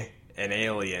Killing an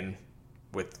alien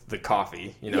with the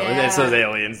coffee. You know, Yeah. it's those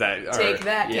aliens that are... take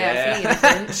that Yeah.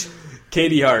 caffeine, bitch.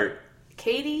 Katie Hart.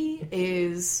 Katie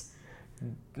is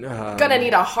gonna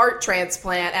need a heart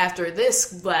transplant after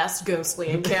this last ghostly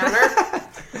encounter.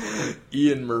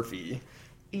 Ian Murphy.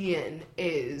 Ian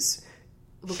is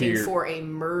looking Here. for a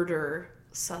murder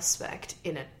suspect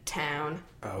in a town.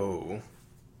 Oh.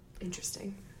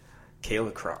 Interesting.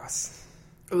 Kayla Cross.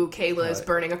 Ooh, Kayla is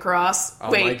burning a cross. Oh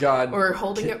Wait, my God. or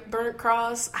holding a burnt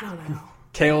cross? I don't know.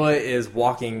 Kayla is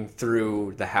walking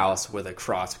through the house with a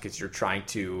cross because you're trying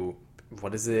to,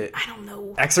 what is it? I don't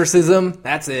know. Exorcism?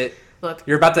 That's it. Look.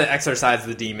 You're about to exorcise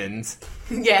the demons.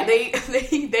 Yeah,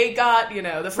 they got,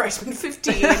 the freshman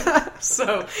 15.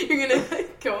 So you're going to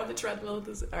go on the treadmill with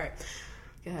this. All right.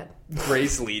 Go ahead.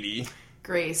 Grace Leedy.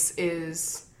 Grace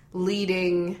is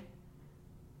leading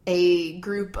a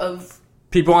group of...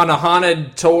 People on a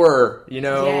haunted tour,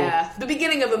 Yeah, the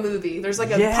beginning of a movie. There's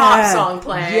like a pop song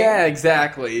playing. Yeah,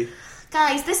 exactly.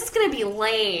 Guys, this is going to be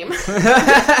lame.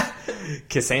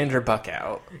 Cassandra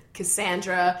Buckout.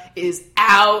 Cassandra is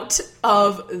out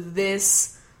of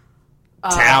this...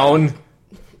 town.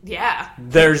 Yeah.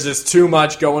 There's just too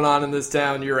much going on in this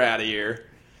town. You're out of here.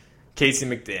 Casey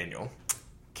McDaniel.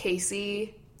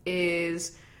 Casey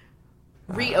is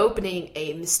reopening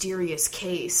a mysterious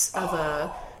case of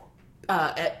a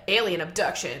alien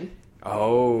abduction.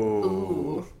 Oh.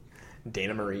 Ooh.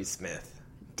 Dana Marie Smith.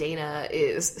 Dana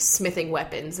is smithing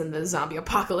weapons in the zombie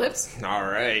apocalypse. All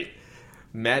right.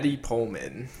 Maddie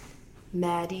Pullman.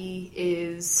 Maddie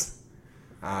is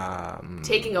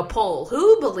taking a poll.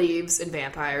 Who believes in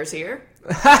vampires here?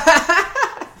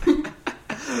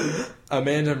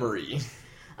 Amanda Marie.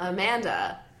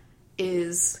 Amanda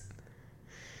is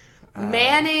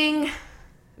manning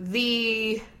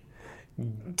the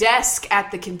desk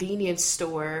at the convenience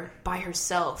store by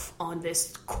herself on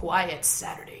this quiet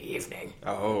Saturday evening.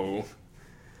 Oh.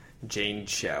 Jane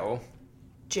Chell.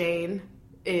 Jane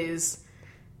is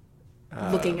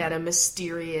looking at a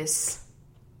mysterious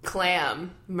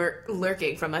clam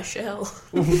lurking from a shell.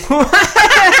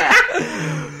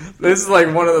 This is like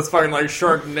one of those fucking like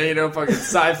Sharknado fucking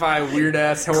sci-fi weird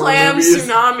ass horror Clam movies.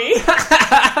 tsunami.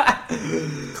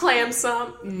 Clam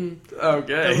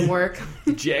Okay. doesn't work.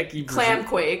 Jackie Clam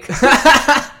quake.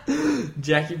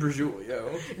 Jackie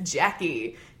Bergiulio.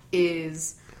 Jackie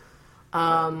is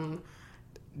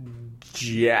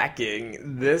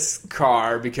jacking this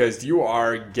car because you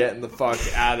are getting the fuck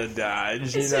out of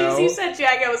Dodge, as soon as you said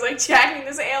Jack, I was like jacking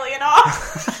this alien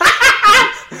off.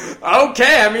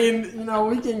 Okay, I mean,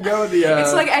 we can go the...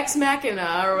 It's like Ex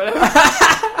Machina or whatever.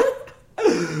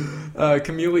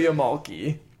 Camellia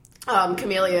Malky.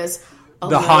 Camellia's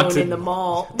alone The haunted... in the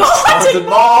mall. The haunted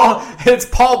mall! It's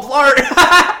Paul Blart!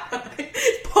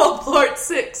 Paul Blart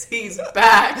 6, he's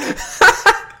back.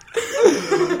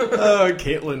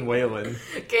 Caitlin Whalen.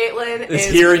 Caitlin is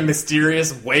is hearing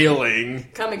mysterious wailing.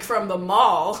 coming from the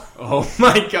mall. Oh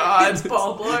my god. It's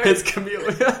Paul Blart. It's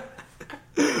Camellia.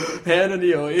 Hannah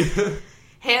Neely.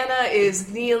 Hannah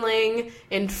is kneeling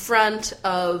in front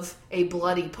of a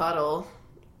bloody puddle.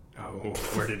 Oh,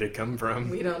 where did it come from?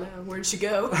 We don't know. Where'd she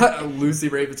go? Lucy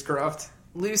Ravenscroft.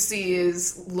 Lucy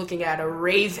is looking at a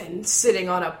raven sitting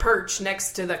on a perch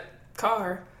next to the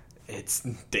car. It's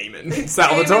Damon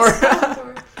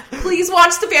Salvatore. Please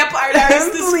watch The Vampire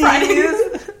Diaries this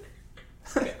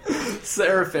Friday.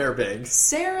 Sarah Fairbanks.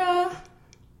 Sarah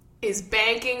is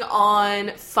banking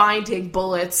on finding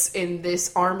bullets in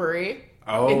this armory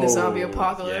in the zombie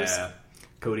apocalypse. Yeah.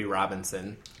 Cody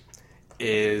Robinson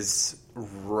is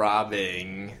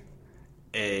robbing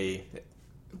a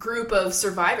group of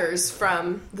survivors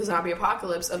from the zombie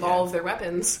apocalypse of all of their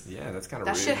weapons. Yeah, that's kind of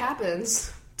that rude. Shit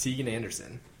happens. Tegan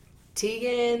Anderson.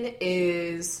 Tegan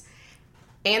is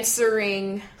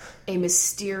answering a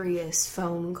mysterious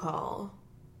phone call.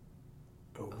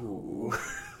 Ooh.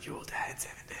 You'll die in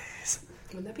 7 days.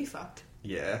 Wouldn't that be fucked?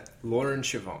 Yeah. Lauren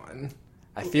Siobhan.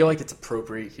 I feel like it's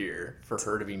appropriate here for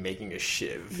her to be making a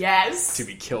shiv. Yes. To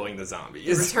be killing the zombies.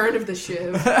 The return of the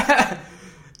shiv.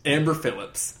 Amber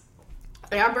Phillips.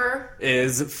 Amber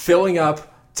is filling up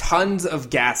tons of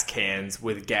gas cans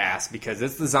with gas because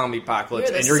it's the zombie apocalypse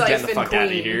and you're getting the fuck out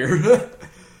of here.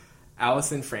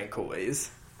 Allison Francois.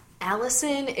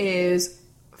 Allison is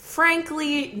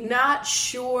frankly not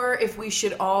sure if we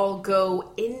should all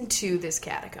go into this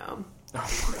catacomb.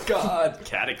 Oh my god.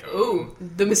 Catacomb. Ooh,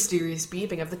 the mysterious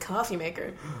beeping of the coffee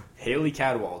maker. Haley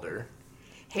Cadwalder.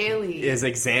 Haley is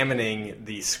examining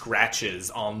the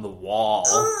scratches on the wall.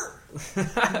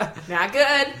 Not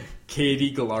good.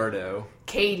 Katie Gallardo.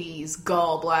 Katie's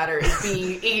gallbladder is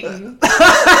being eaten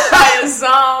by a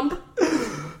zombie.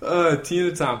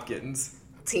 Tina Tompkins.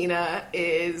 Tina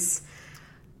is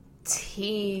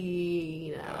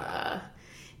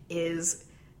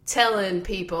telling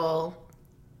people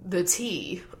the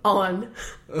tea on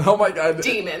oh my god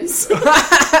demons.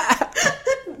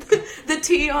 The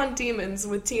tea on demons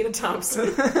with Tina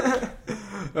Thompson.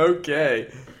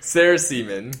 Okay. Sarah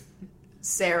Seaman.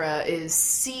 Sarah is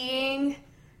seeing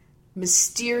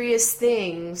mysterious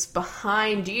things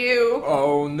behind you.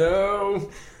 Oh no.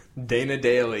 Dana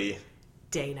Daly.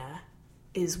 Dana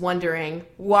is wondering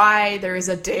why there is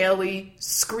a daily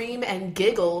scream and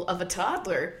giggle of a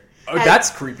toddler. Oh, that's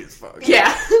creepy as fuck.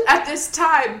 Yeah, at this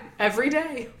time, every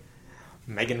day.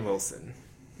 Megan Wilson.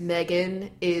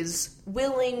 Megan is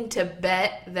willing to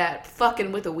bet that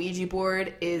fucking with a Ouija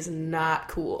board is not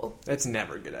cool. That's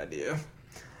never a good idea.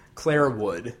 Claire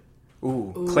Wood.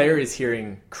 Ooh. Claire is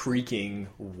hearing creaking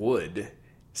wood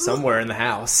somewhere in the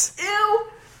house. Ew!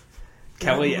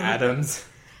 Kelly Adams.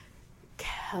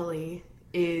 Kelly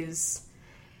is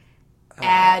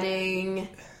adding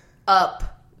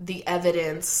up the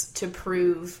evidence to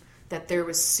prove that there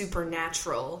was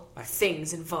supernatural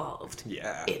things involved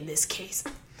Yeah. in this case.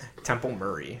 Temple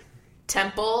Murray.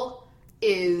 Temple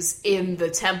is in the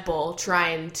temple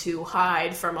trying to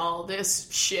hide from all this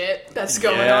shit that's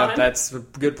going on. Yeah, that's a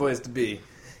good place to be.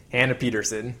 Hannah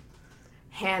Peterson.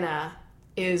 Hannah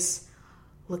is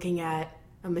looking at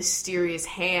a mysterious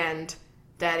hand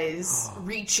that is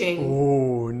reaching.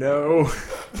 Oh, no.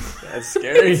 That's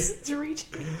scary. It's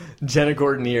reaching. Jenna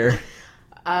Gordonier.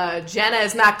 Jenna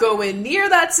is not going near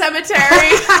that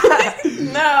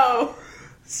cemetery. No.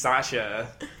 Sasha.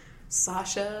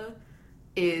 Sasha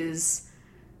is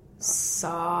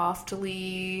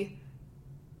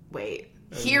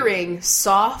hearing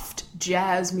soft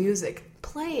jazz music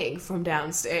playing from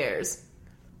downstairs.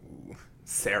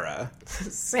 Sarah.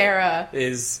 Sarah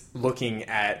Is looking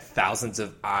at thousands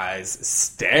of eyes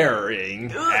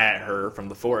staring at her from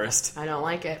the forest. I don't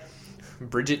like it.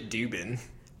 Bridget Dubin.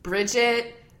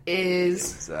 Bridget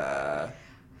is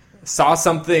Saw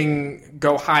something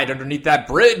go hide underneath that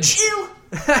bridge. ew.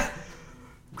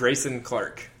 Grayson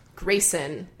Clark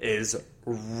Grayson is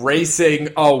racing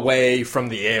away from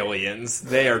the aliens.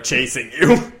 They are chasing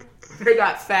you. They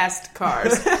got fast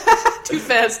cars. Too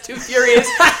fast, too furious.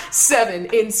 7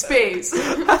 in space.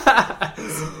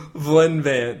 Vlyn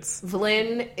Vance.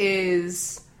 Vlyn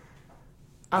is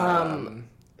Advance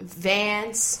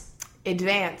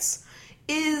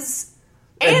is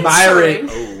Admiring.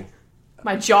 answering.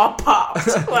 My jaw popped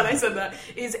when I said that.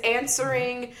 Is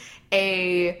answering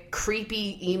a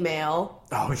creepy email.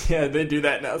 Oh, yeah, they do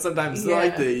that now. Sometimes Yeah.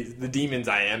 like the demons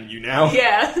I am you now.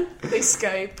 Yeah, they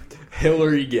Skype.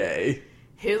 Hillary Gay.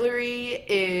 Hillary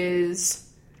is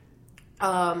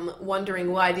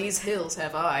wondering why these hills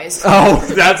have eyes. Oh,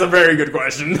 that's a very good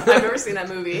question. I've never seen that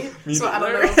movie, so I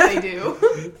don't know if they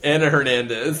do. Anna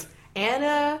Hernandez.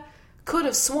 Anna could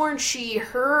have sworn she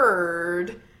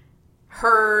heard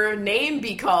her name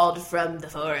be called from the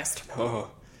forest.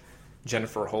 Oh,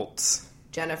 Jennifer Holtz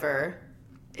Jennifer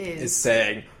is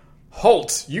saying,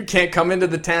 Holt, you can't come into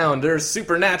the town. There's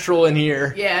supernatural in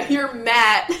here. Yeah, you're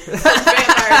Matt from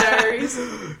Vampire Diaries.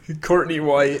 Courtney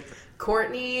White.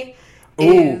 Courtney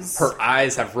Ooh, is... her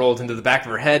eyes have rolled into the back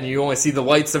of her head and you only see the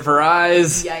whites of her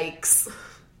eyes. Yikes.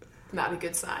 Not a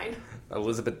good sign.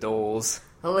 Elizabeth Doles.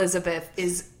 Elizabeth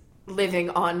is living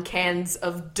on cans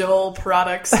of Dole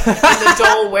products in the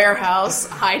Dole warehouse,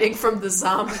 hiding from the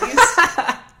zombies.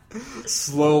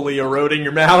 Slowly eroding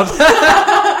your mouth.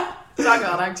 Talk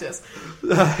about anxious.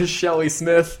 Shelley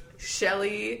Smith.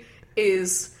 Shelley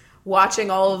is watching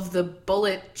all of the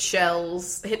bullet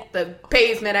shells hit the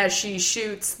pavement as she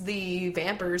shoots the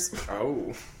vampires.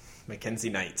 Oh, Mackenzie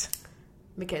Knight.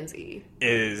 Mackenzie.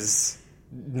 Is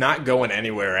not going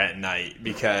anywhere at night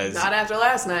because... Not after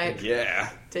last night. Yeah.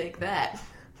 Take that.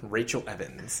 Rachel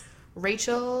Evans.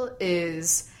 Rachel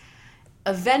is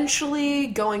eventually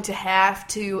going to have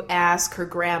to ask her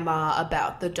grandma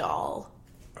about the doll.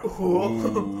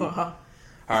 All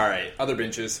right, other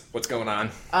benches. What's going on?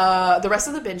 The rest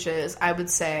of the benches, I would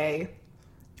say,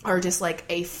 are just like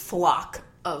a flock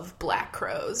of black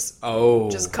crows. Oh.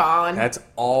 Just calling. That's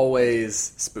always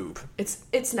spoop.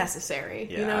 It's necessary.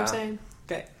 You know what I'm saying?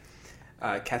 Okay.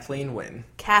 Kathleen Wynn.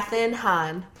 Kathleen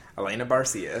Han. Elena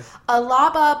Barcia.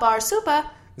 Alaba Barsupa.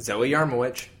 Zoe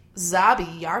Yarmowich.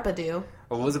 Zabi Yarbadu.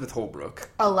 Elizabeth Holbrook.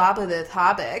 Alabadith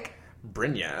Habik.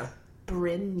 Brynja.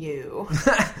 Brynju.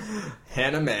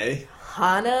 Hannah May.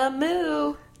 Hana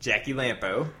Moo. Jackie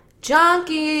Lampo.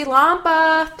 Junkie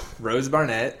Lampa. Rose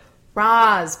Barnett.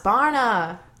 Raz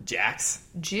Barna. Jax.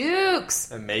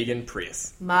 Jukes. And Megan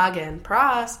Prius. Magan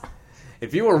Pras.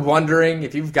 If you were wondering,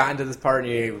 if you've gotten to this part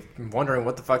and you're wondering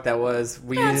what the fuck that was,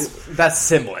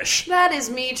 that's Simlish. That is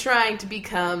me trying to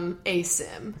become a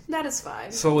sim. That is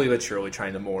fine. Slowly but surely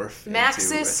trying to morph into a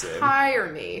Maxis, sim.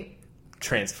 hire me.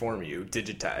 Transform you,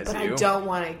 digitize But you. I don't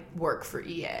want to work for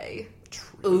EA.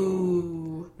 True.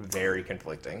 Ooh. Very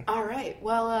conflicting. All right.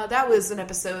 Well, that was an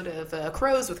episode of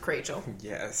Crows with Rachel.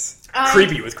 Yes.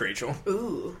 Creepy with Rachel.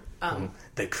 Ooh.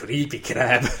 The creepy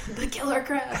crab. The killer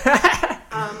crab.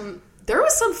 There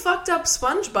was some fucked up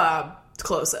SpongeBob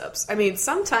close-ups. I mean,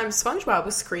 sometimes SpongeBob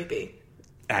was creepy.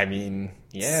 I mean,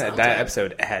 yeah, Sometimes. that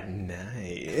episode at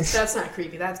night. That's not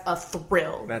creepy. That's a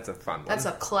thrill. That's a fun one. That's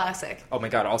a classic. Oh my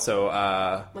god, also,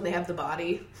 When they have the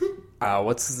body.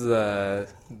 what's the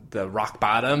rock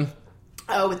bottom?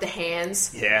 Oh, with the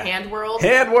hands. Yeah. Hand world.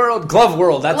 Hand World, Glove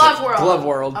World. That's Glove it. World. Glove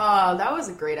World. Oh, that was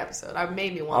a great episode. It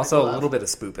made me want Also, glove. a little bit of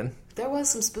spooping. There was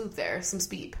some spoop there. Some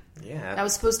speep. Yeah. That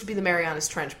was supposed to be the Marianas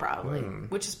Trench, probably.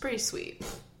 Which is pretty sweet.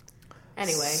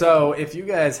 Anyway. So, if you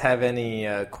guys have any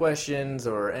questions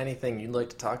or anything you'd like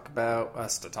to talk about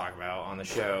on the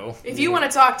show, if you want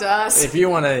to talk to us. if you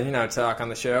want to, talk on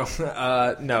the show,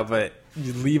 no, but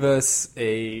you leave us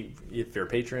if you're a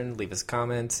patron, leave us a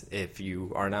comment. If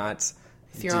you are not,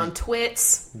 If you're on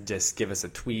Twits, just give us a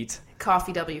tweet.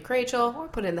 Coffee W Crachel, or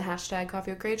put in the hashtag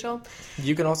Coffee with Crachel.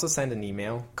 You can also send an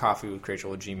email,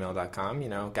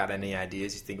 coffeewithcrachel@gmail.com. Got any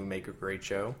ideas you think would make a great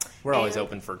show? We're always And-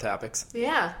 open for topics.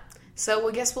 Yeah. So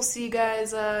I guess we'll see you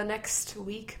guys next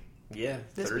week. Yeah,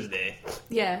 This Thursday.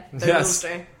 Yeah. Yes.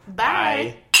 Thursday.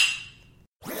 Bye.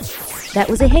 That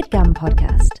was a HeadGum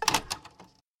podcast.